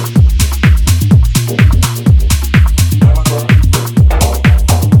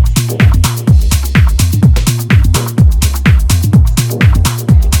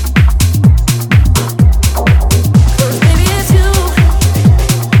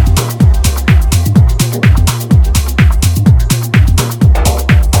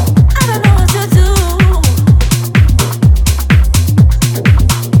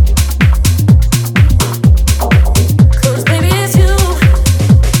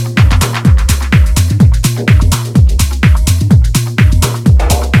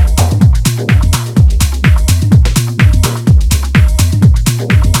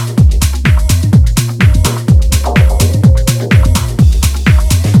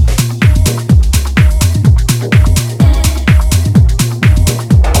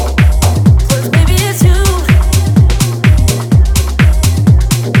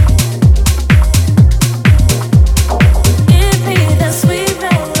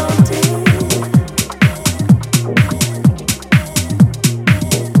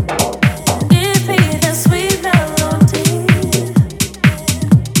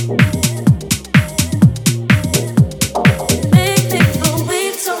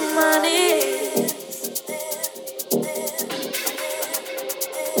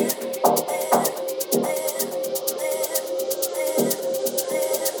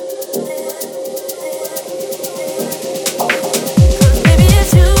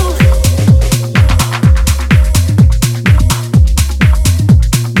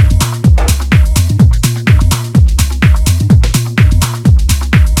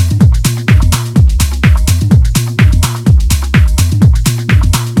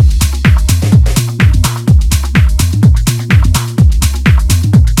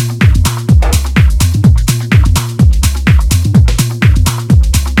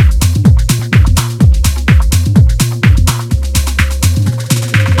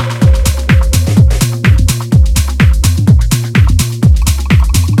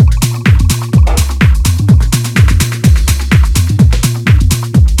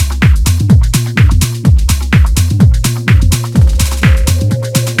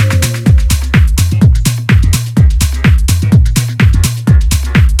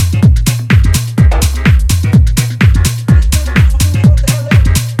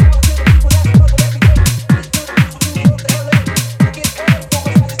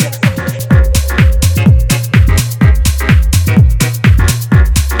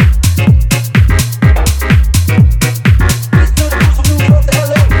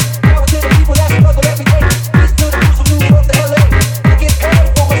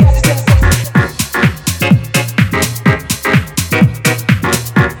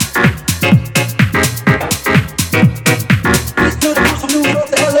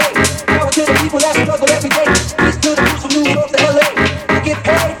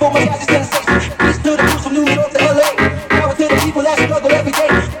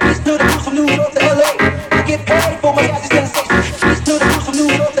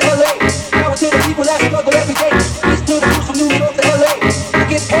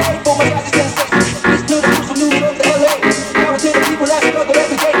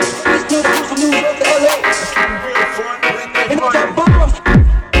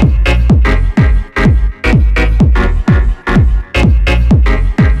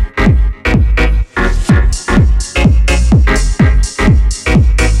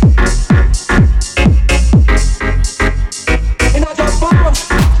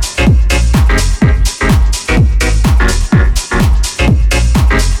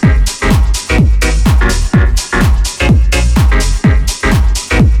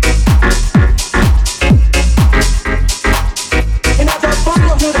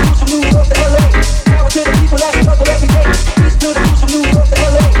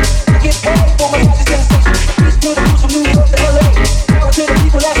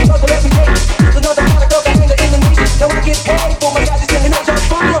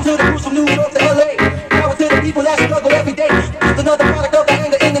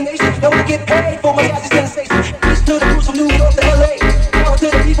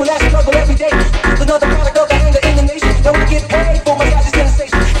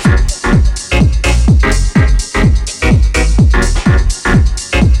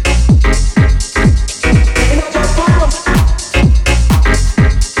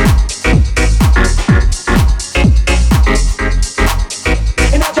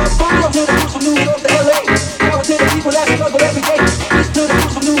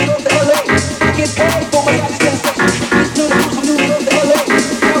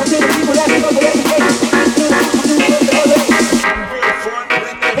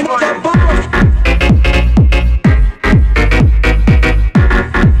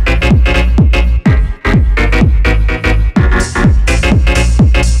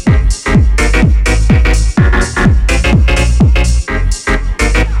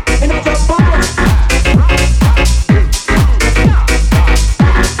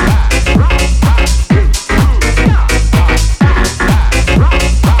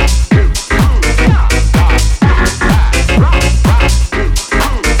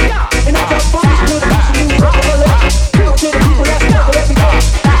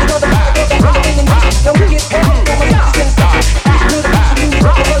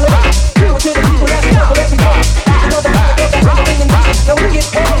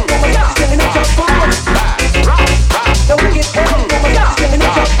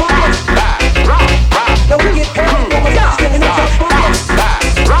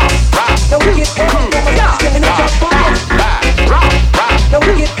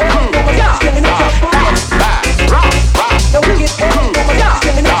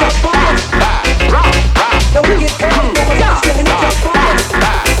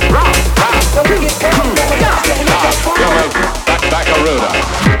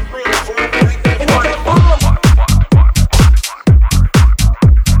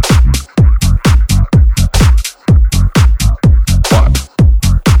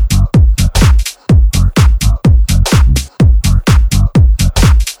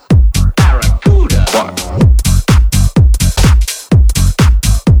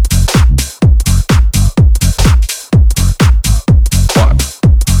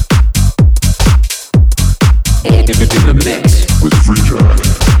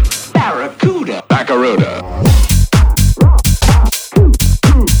 Baccaroda.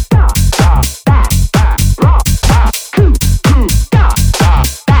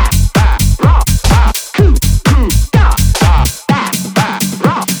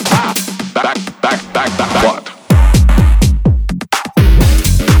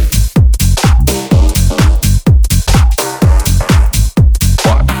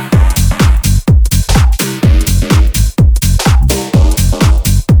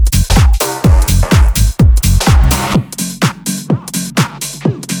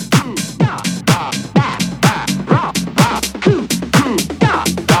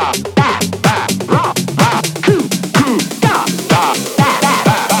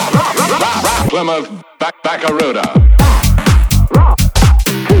 Baccaroda.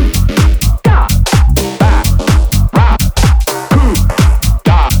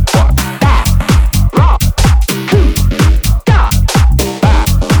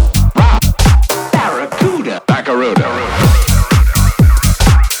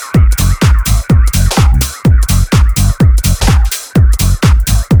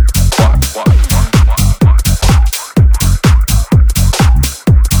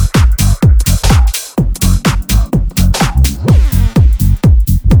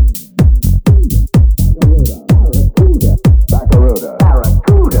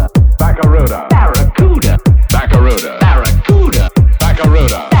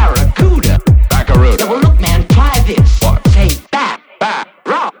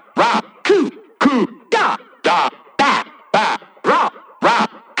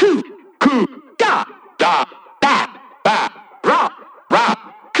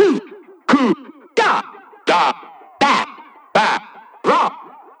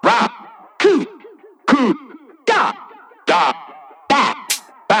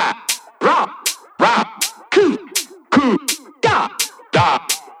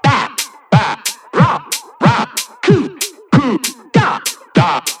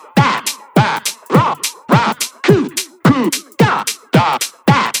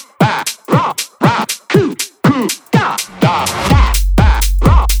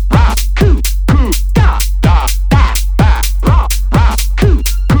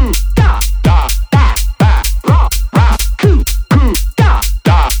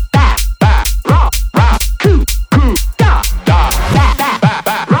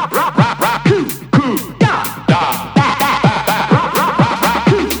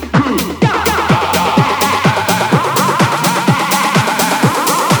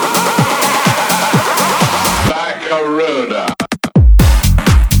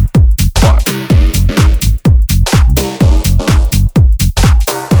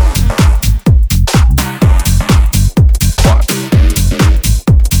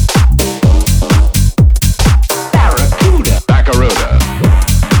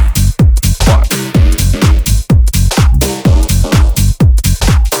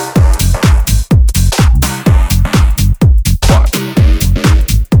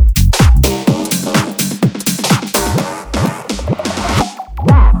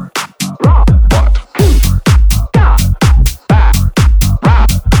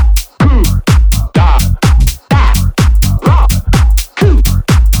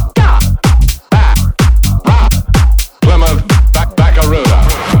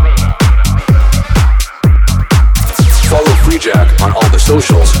 Freejak on all the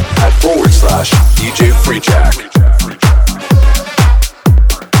socials at /DJ Freejak.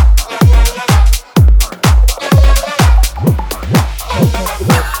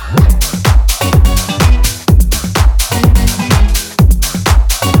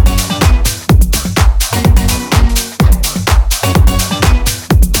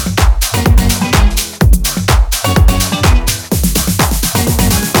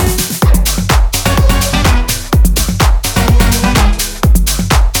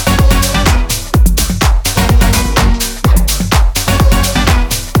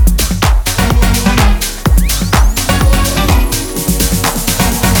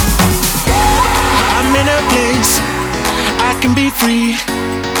 Free.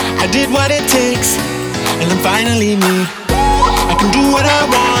 I did what it takes, and I'm finally me. I can do what I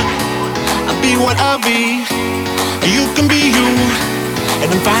want, I'll be what I'll be. You can be you,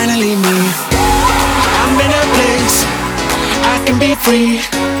 and I'm finally me. I'm in a place, I can be free.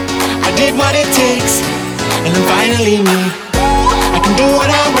 I did what it takes, and I'm finally me. I can do what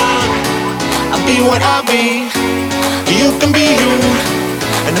I want, I'll be what I'll be. You can be you,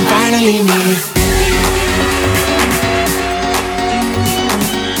 and I'm finally me.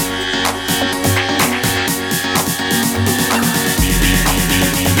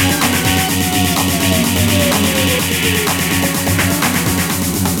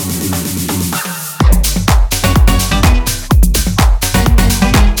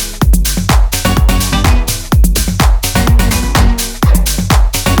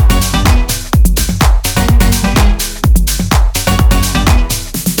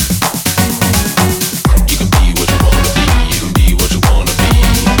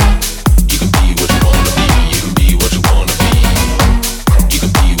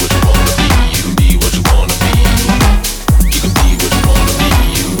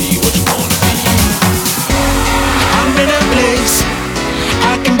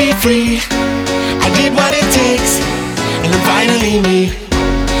 free. I did what it takes, and I'm finally me.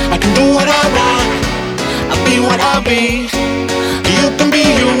 I can do what I want, I'll be what I'll be. You can be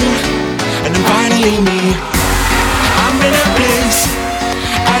you, and I'm finally me. I'm in a place,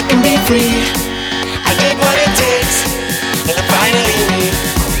 I can be free. I did what it takes, and I'm finally me.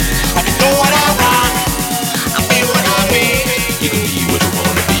 I can do what I want, I'll be what I'll be. You can be what you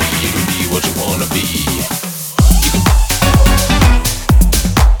wanna be, you can be what you wanna be.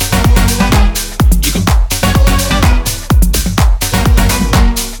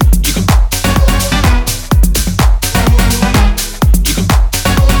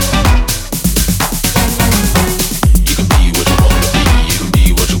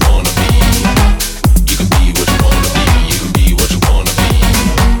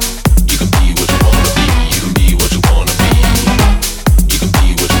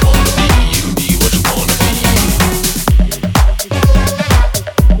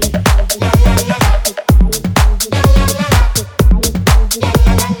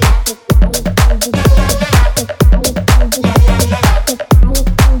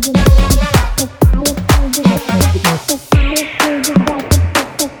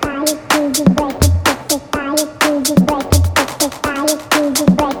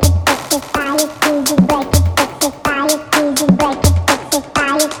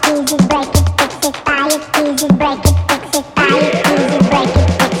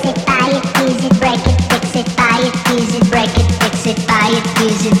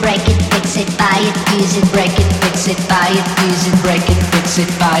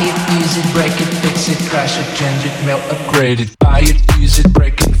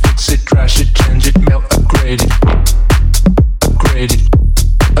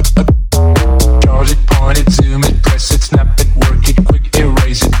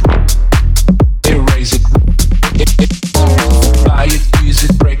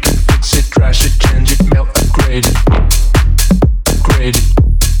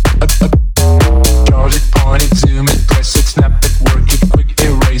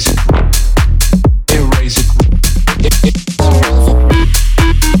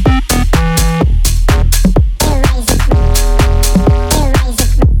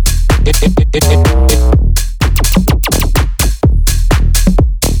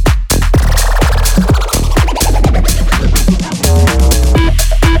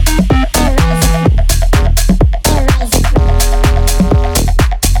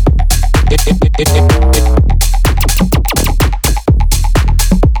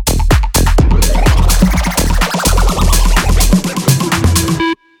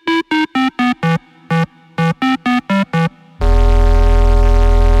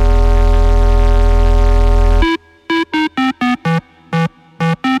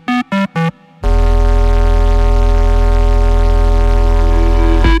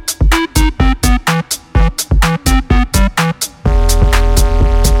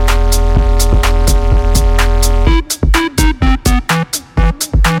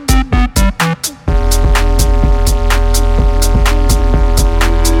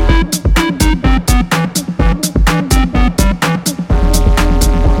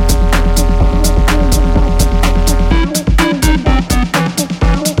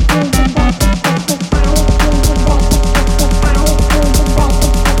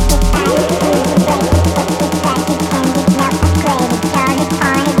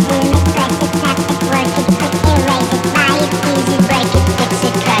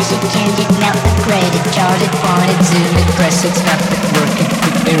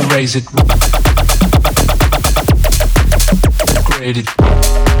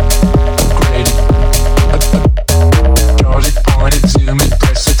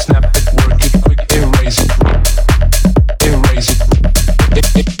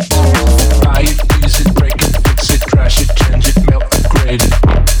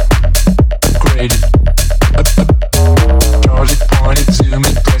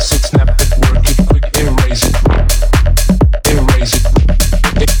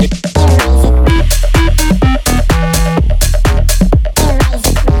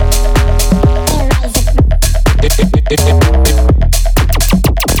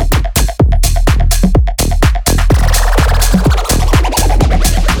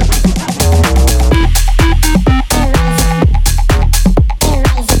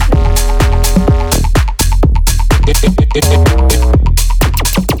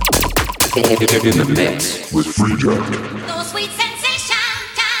 In the mix with Freejak.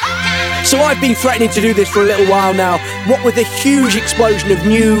 So I've been threatening to do this for a little while now, what with the huge explosion of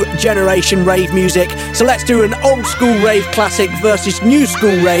new generation rave music. So let's do an old school rave classic versus new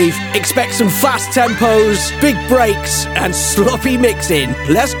school rave. Expect some fast tempos, big breaks and sloppy mixing.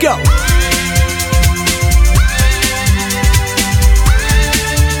 Let's go!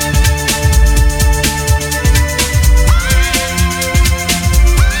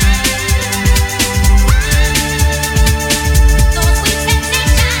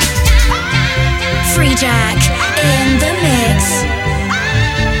 Freejak in the mix.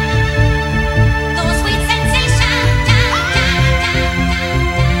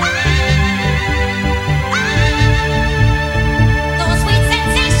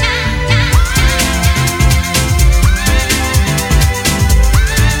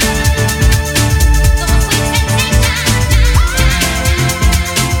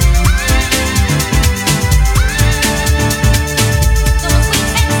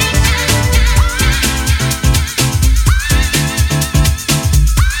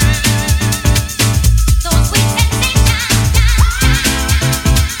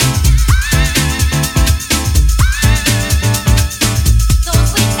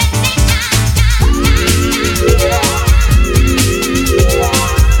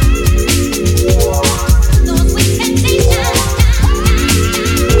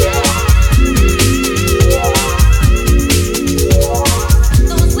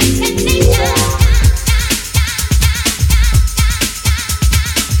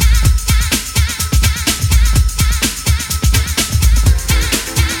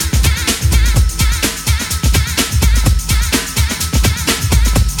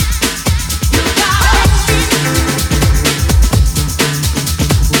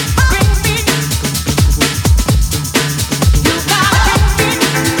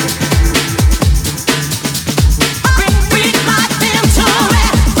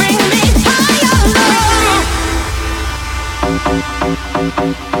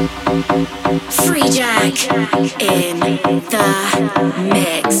 Freejak in the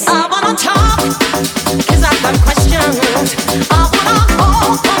mix. I wanna talk, 'cause I've got questions. I wanna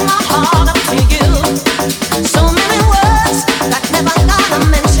open my heart up to you. So many words that never got a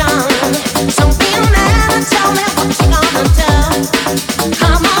mention. So be a man and tell me what you gonna do.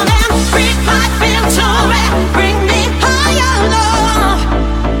 Come on and breathe life into it. Bring me higher, love.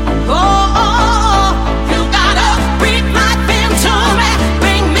 Oh, oh, oh. You gotta breathe life into it.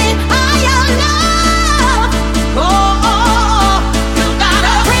 Bring me higher, love. Oh, oh, oh. You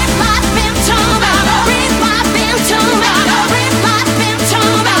gotta breathe life into it. Breathe life into it. Breathe life into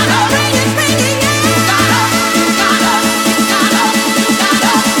it. Bring it, bring it, yeah. You gotta.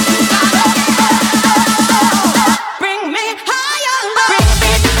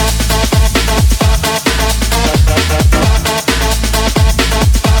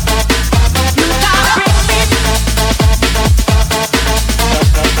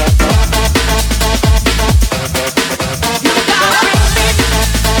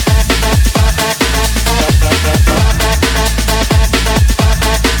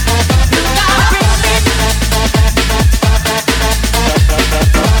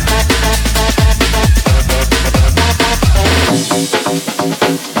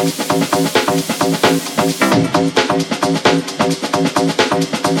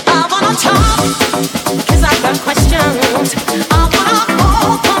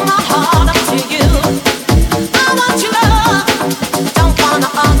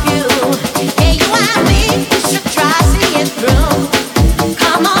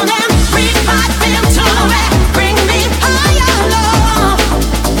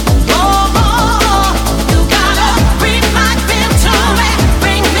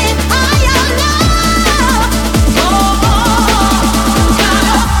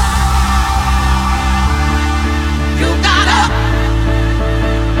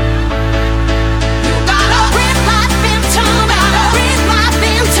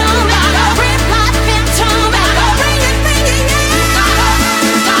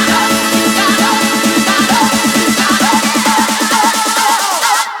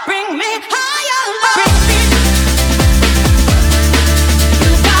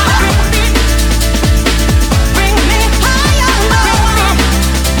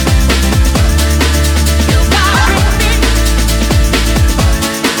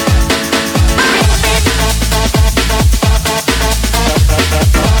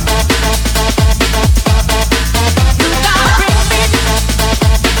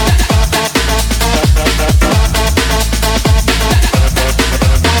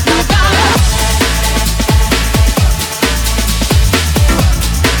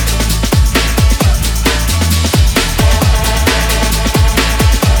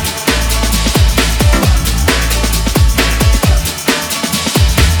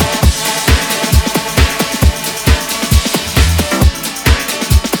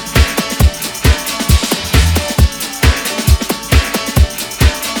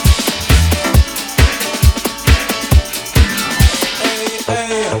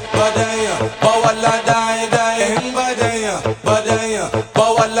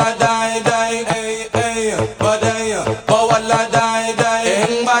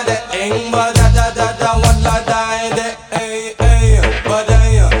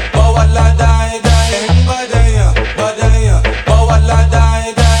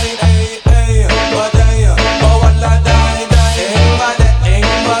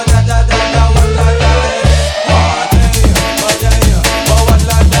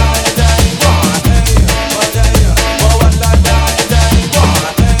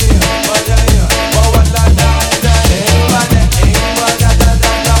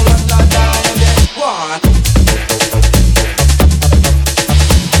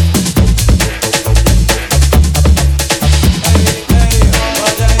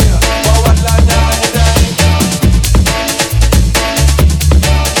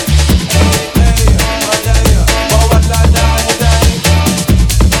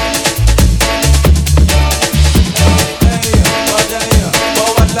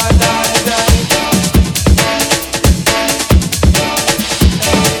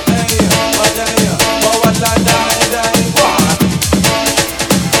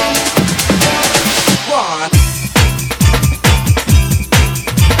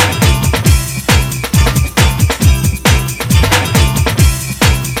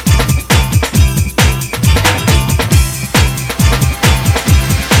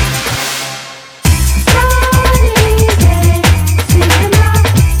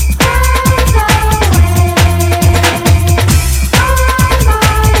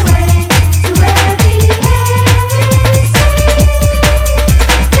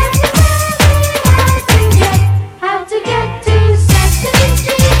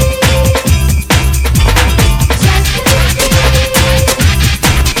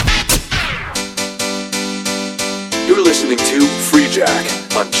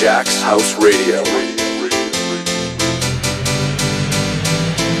 on Jack's House Radio.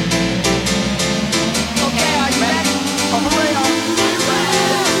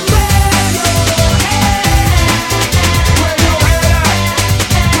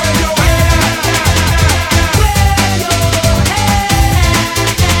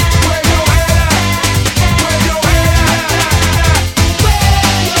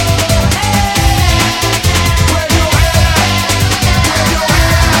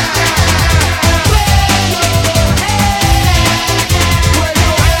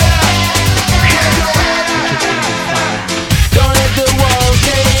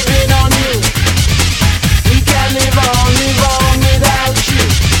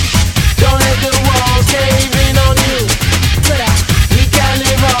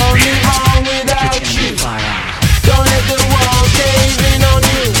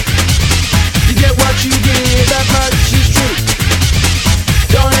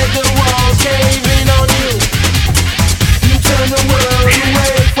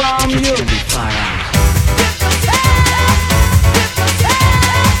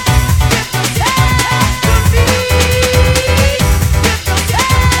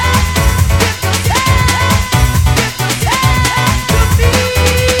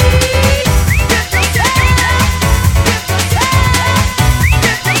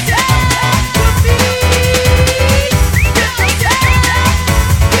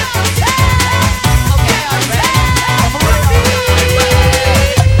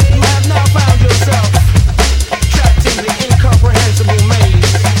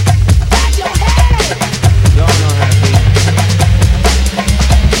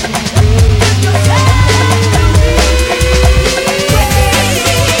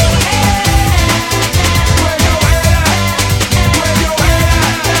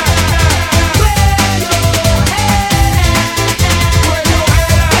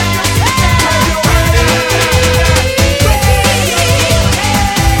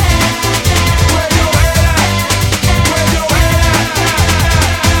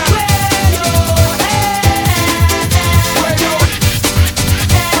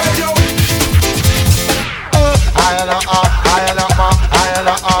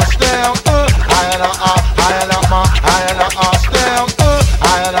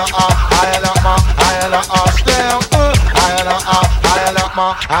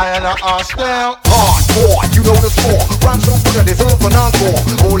 Hardcore, you know the score. Rhyme so good that it's for an encore.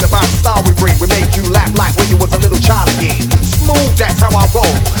 All about the style we bring. We make you laugh like when you was a little child again. Smooth, that's how I roll.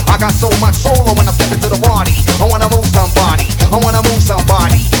 I got so much solo when I step into the party. I wanna move somebody. I wanna move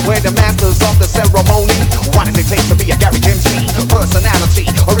somebody. We're the masters of the ceremony. What does it take to be a Gary MC? Personality,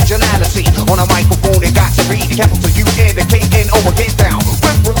 originality. On a microphone, it got to be capital U-N, the K-N-O, get down.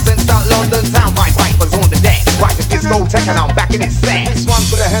 Represents out London town. My vipers on the deck. Right to disco tech and I'm back in its set. This one's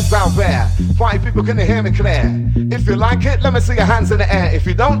for the heads down there. 5 people can hear me clear. If you like it, let me see your hands in the air. If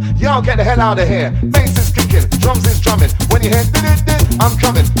you don't, y'all get the hell out of here. Bass is kicking, drums is drumming. When you hear dit, I'm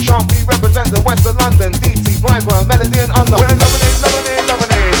coming. Sharpie represent the west of London. DT, Briber, Melody and Under. We're loving it, loving it, loving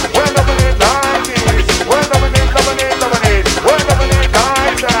it. We're loving it like this. We're loving it, loving it, loving it. We're loving it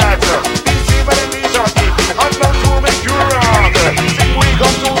like that. DT, Melody, Sharpie, unknown to make you rock. Sing we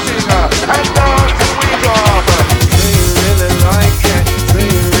come to sing, and dance till we drop. Do you really like it? Do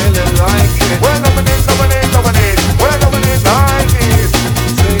you really like it? We're loving it, loving it, loving it. We're loving it like this.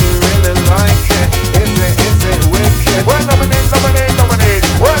 Do you really like it? Is it wicked? We're loving it, loving it, loving it.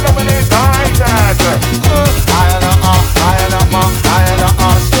 We're loving it like that. I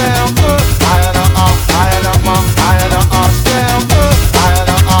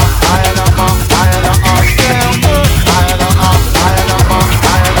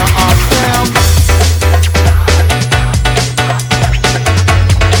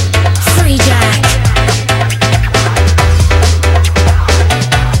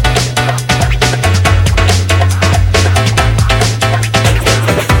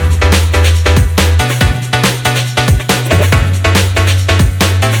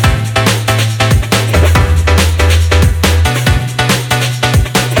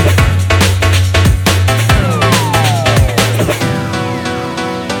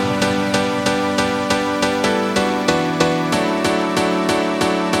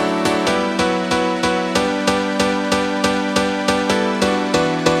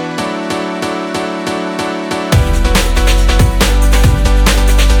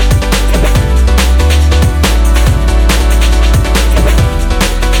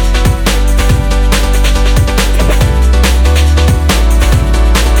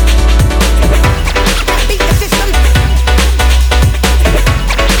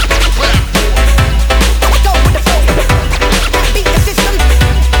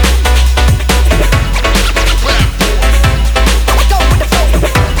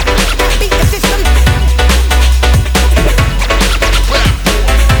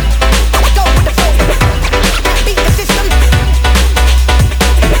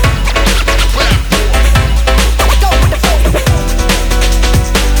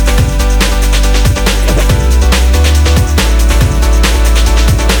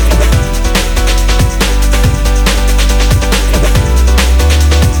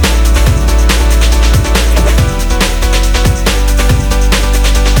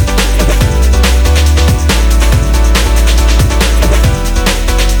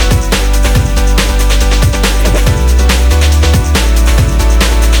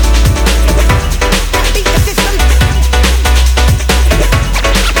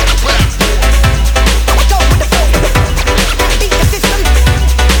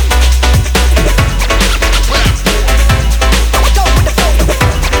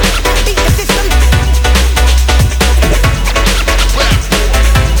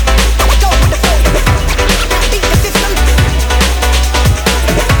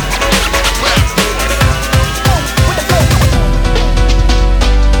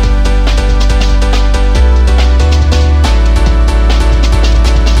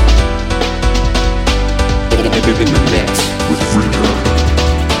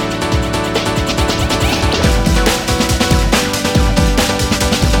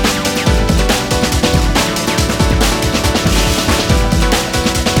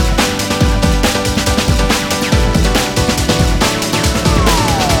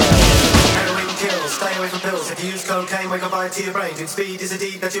is a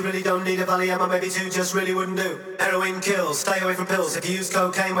deed that you really don't need. A Valium or maybe two just really wouldn't do. Heroin kills, stay away from pills. If you use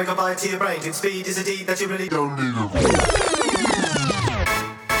cocaine, wake up bite to your brain. Dude, speed is a deed that you really don't need.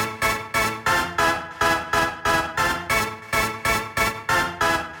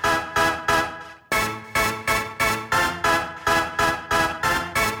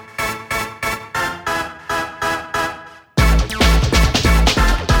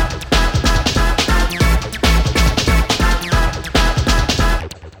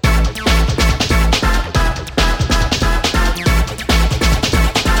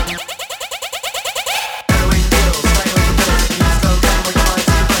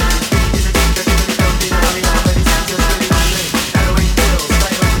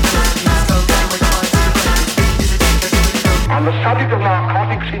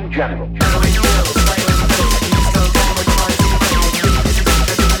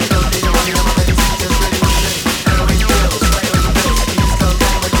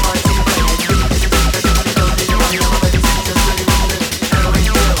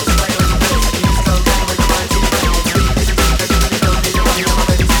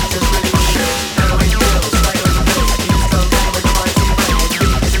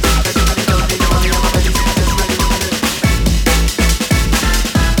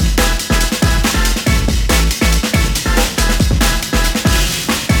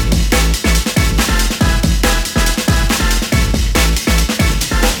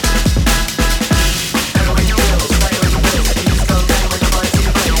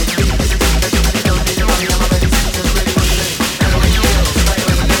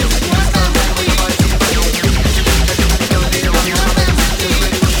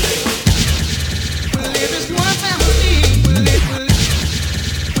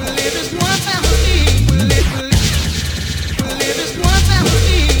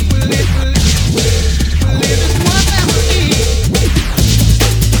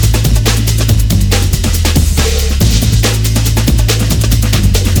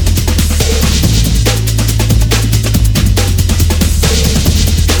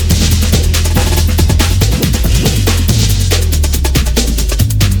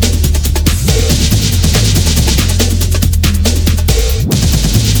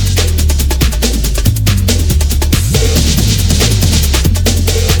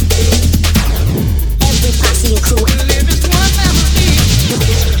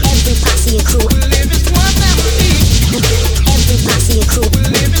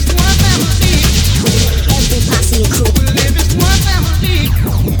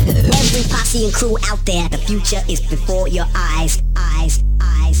 Is before your eyes.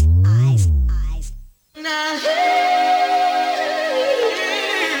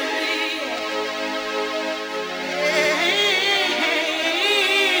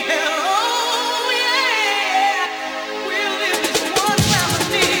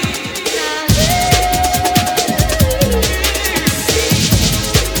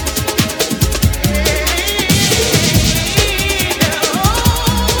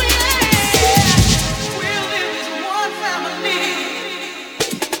 Family.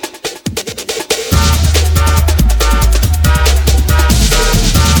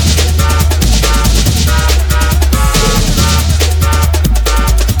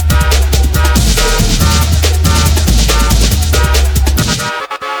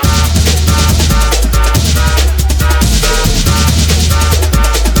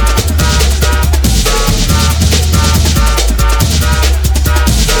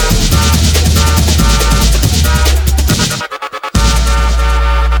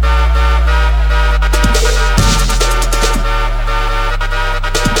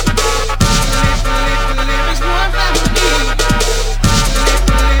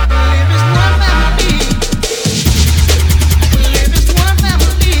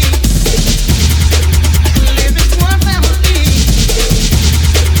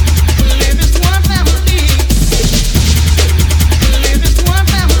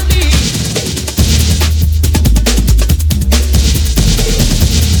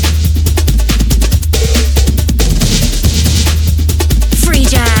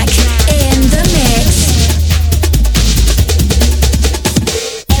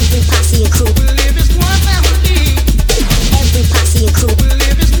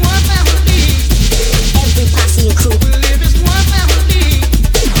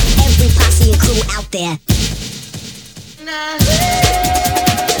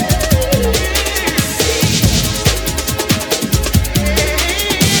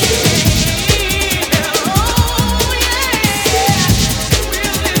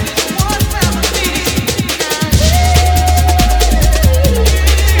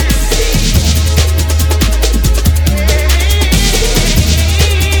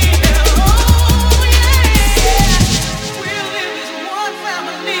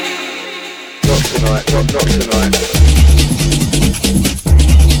 not tonight.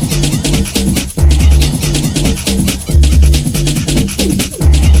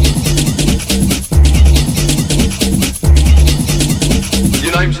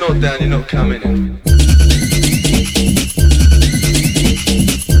 Your name's not down, you're not coming in.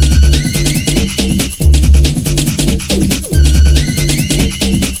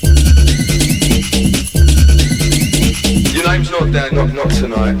 Your name's not down, not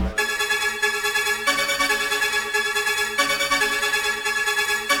tonight.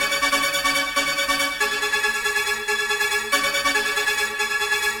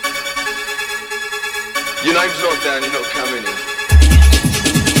 Your name's not down, you're not coming in.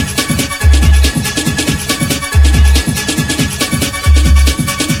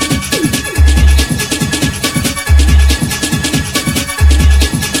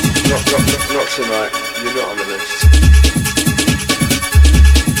 Not tonight, you're not on the list.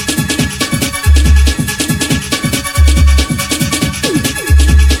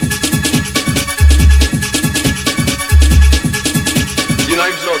 Your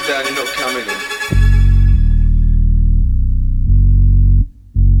name's not down, you're not coming in.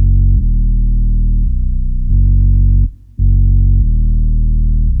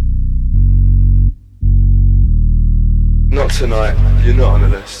 Not tonight, you're not on the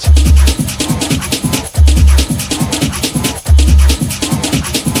list.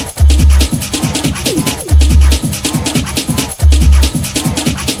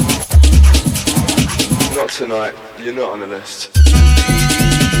 Not tonight, you're not on the list.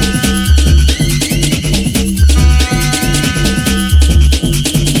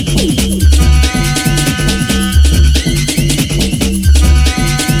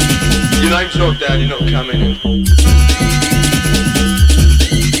 Your name's not down, you're not coming in.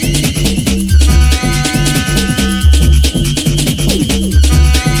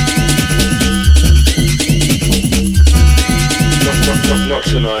 Not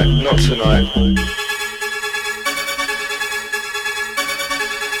tonight, not tonight.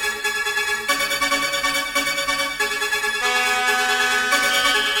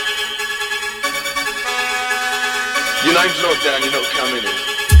 Your name's not down, you're not coming in.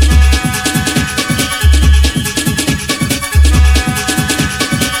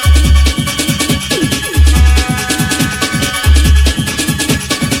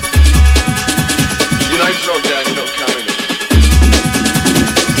 Your name's not down, you're not coming in.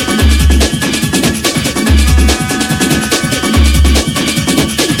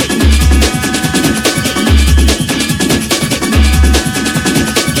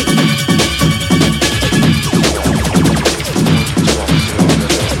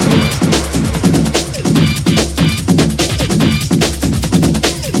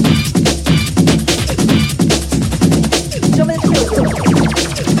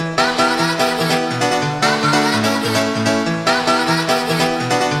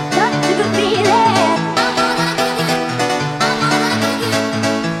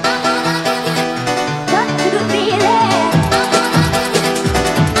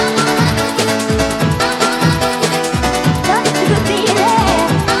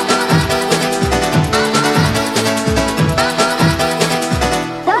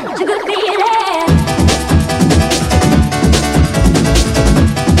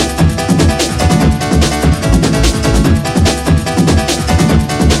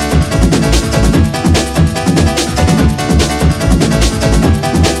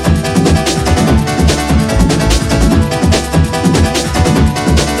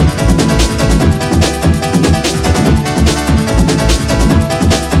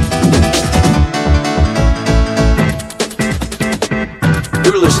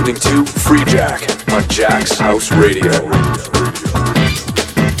 You're listening to Freejak on Jack's House Radio.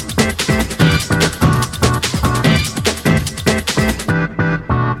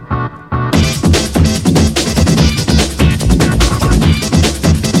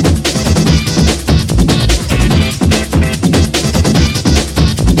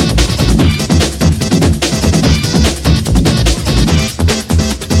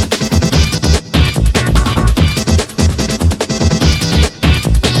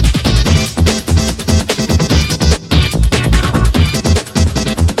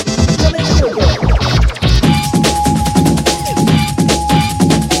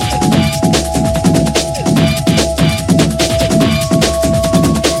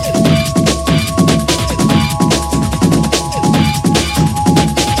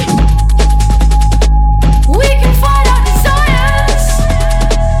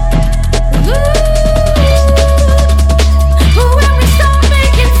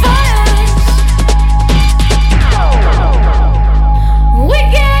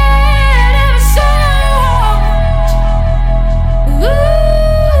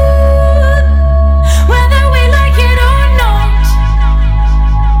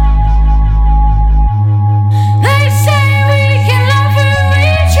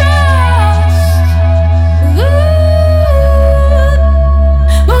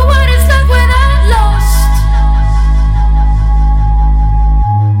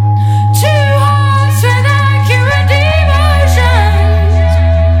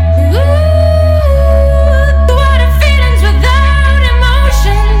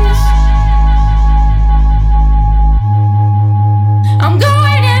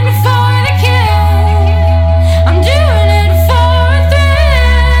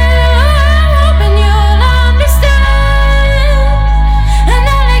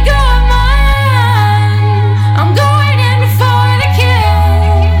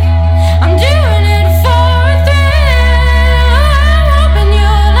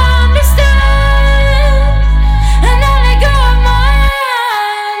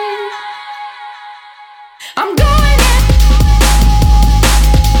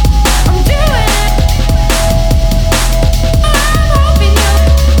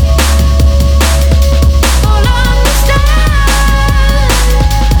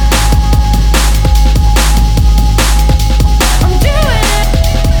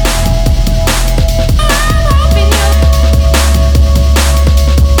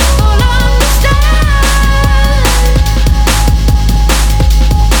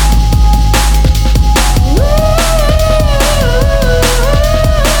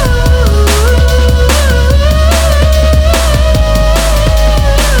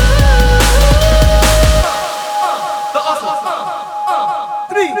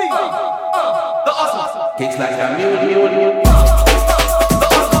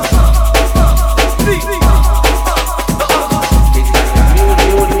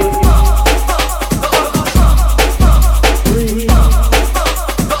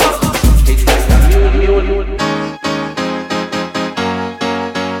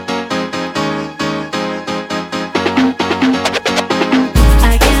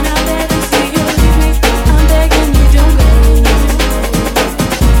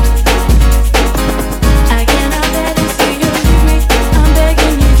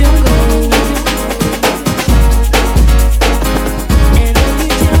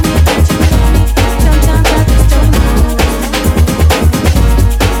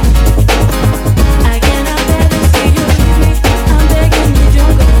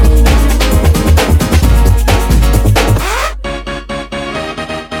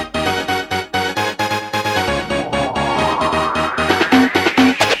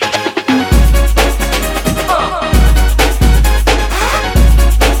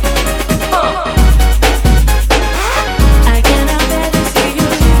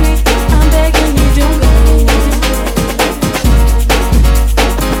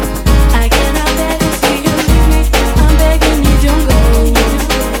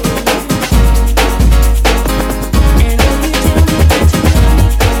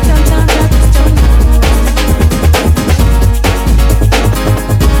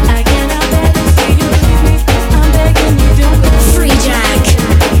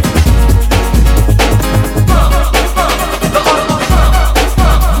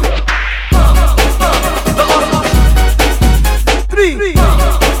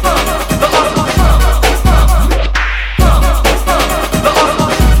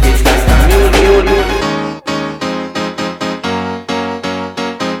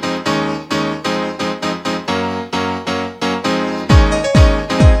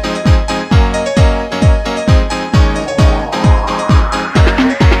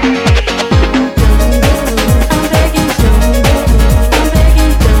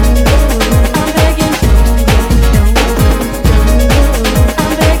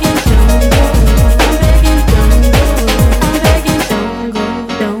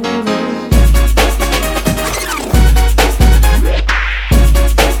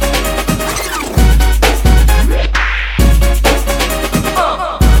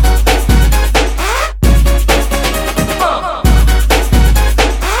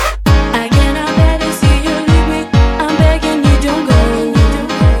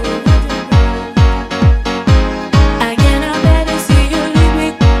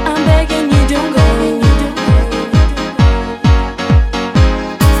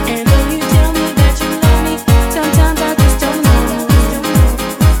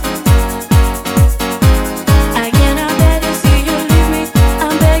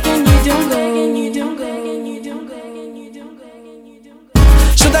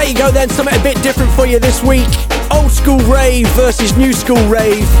 there you go then, something a bit different for you this week. Old school rave versus new school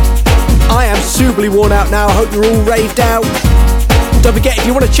rave. I am suitably worn out now, I hope you're all raved out. Don't forget, if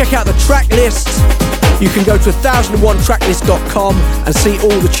you want to check out the track list, you can go to 1001tracklist.com and see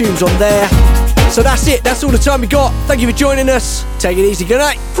all the tunes on there. So that's it, that's all the time we got. Thank you for joining us. Take it easy, good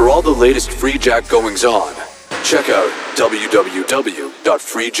night. For all the latest Freejak goings on, check out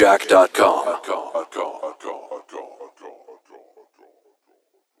www.freejak.com.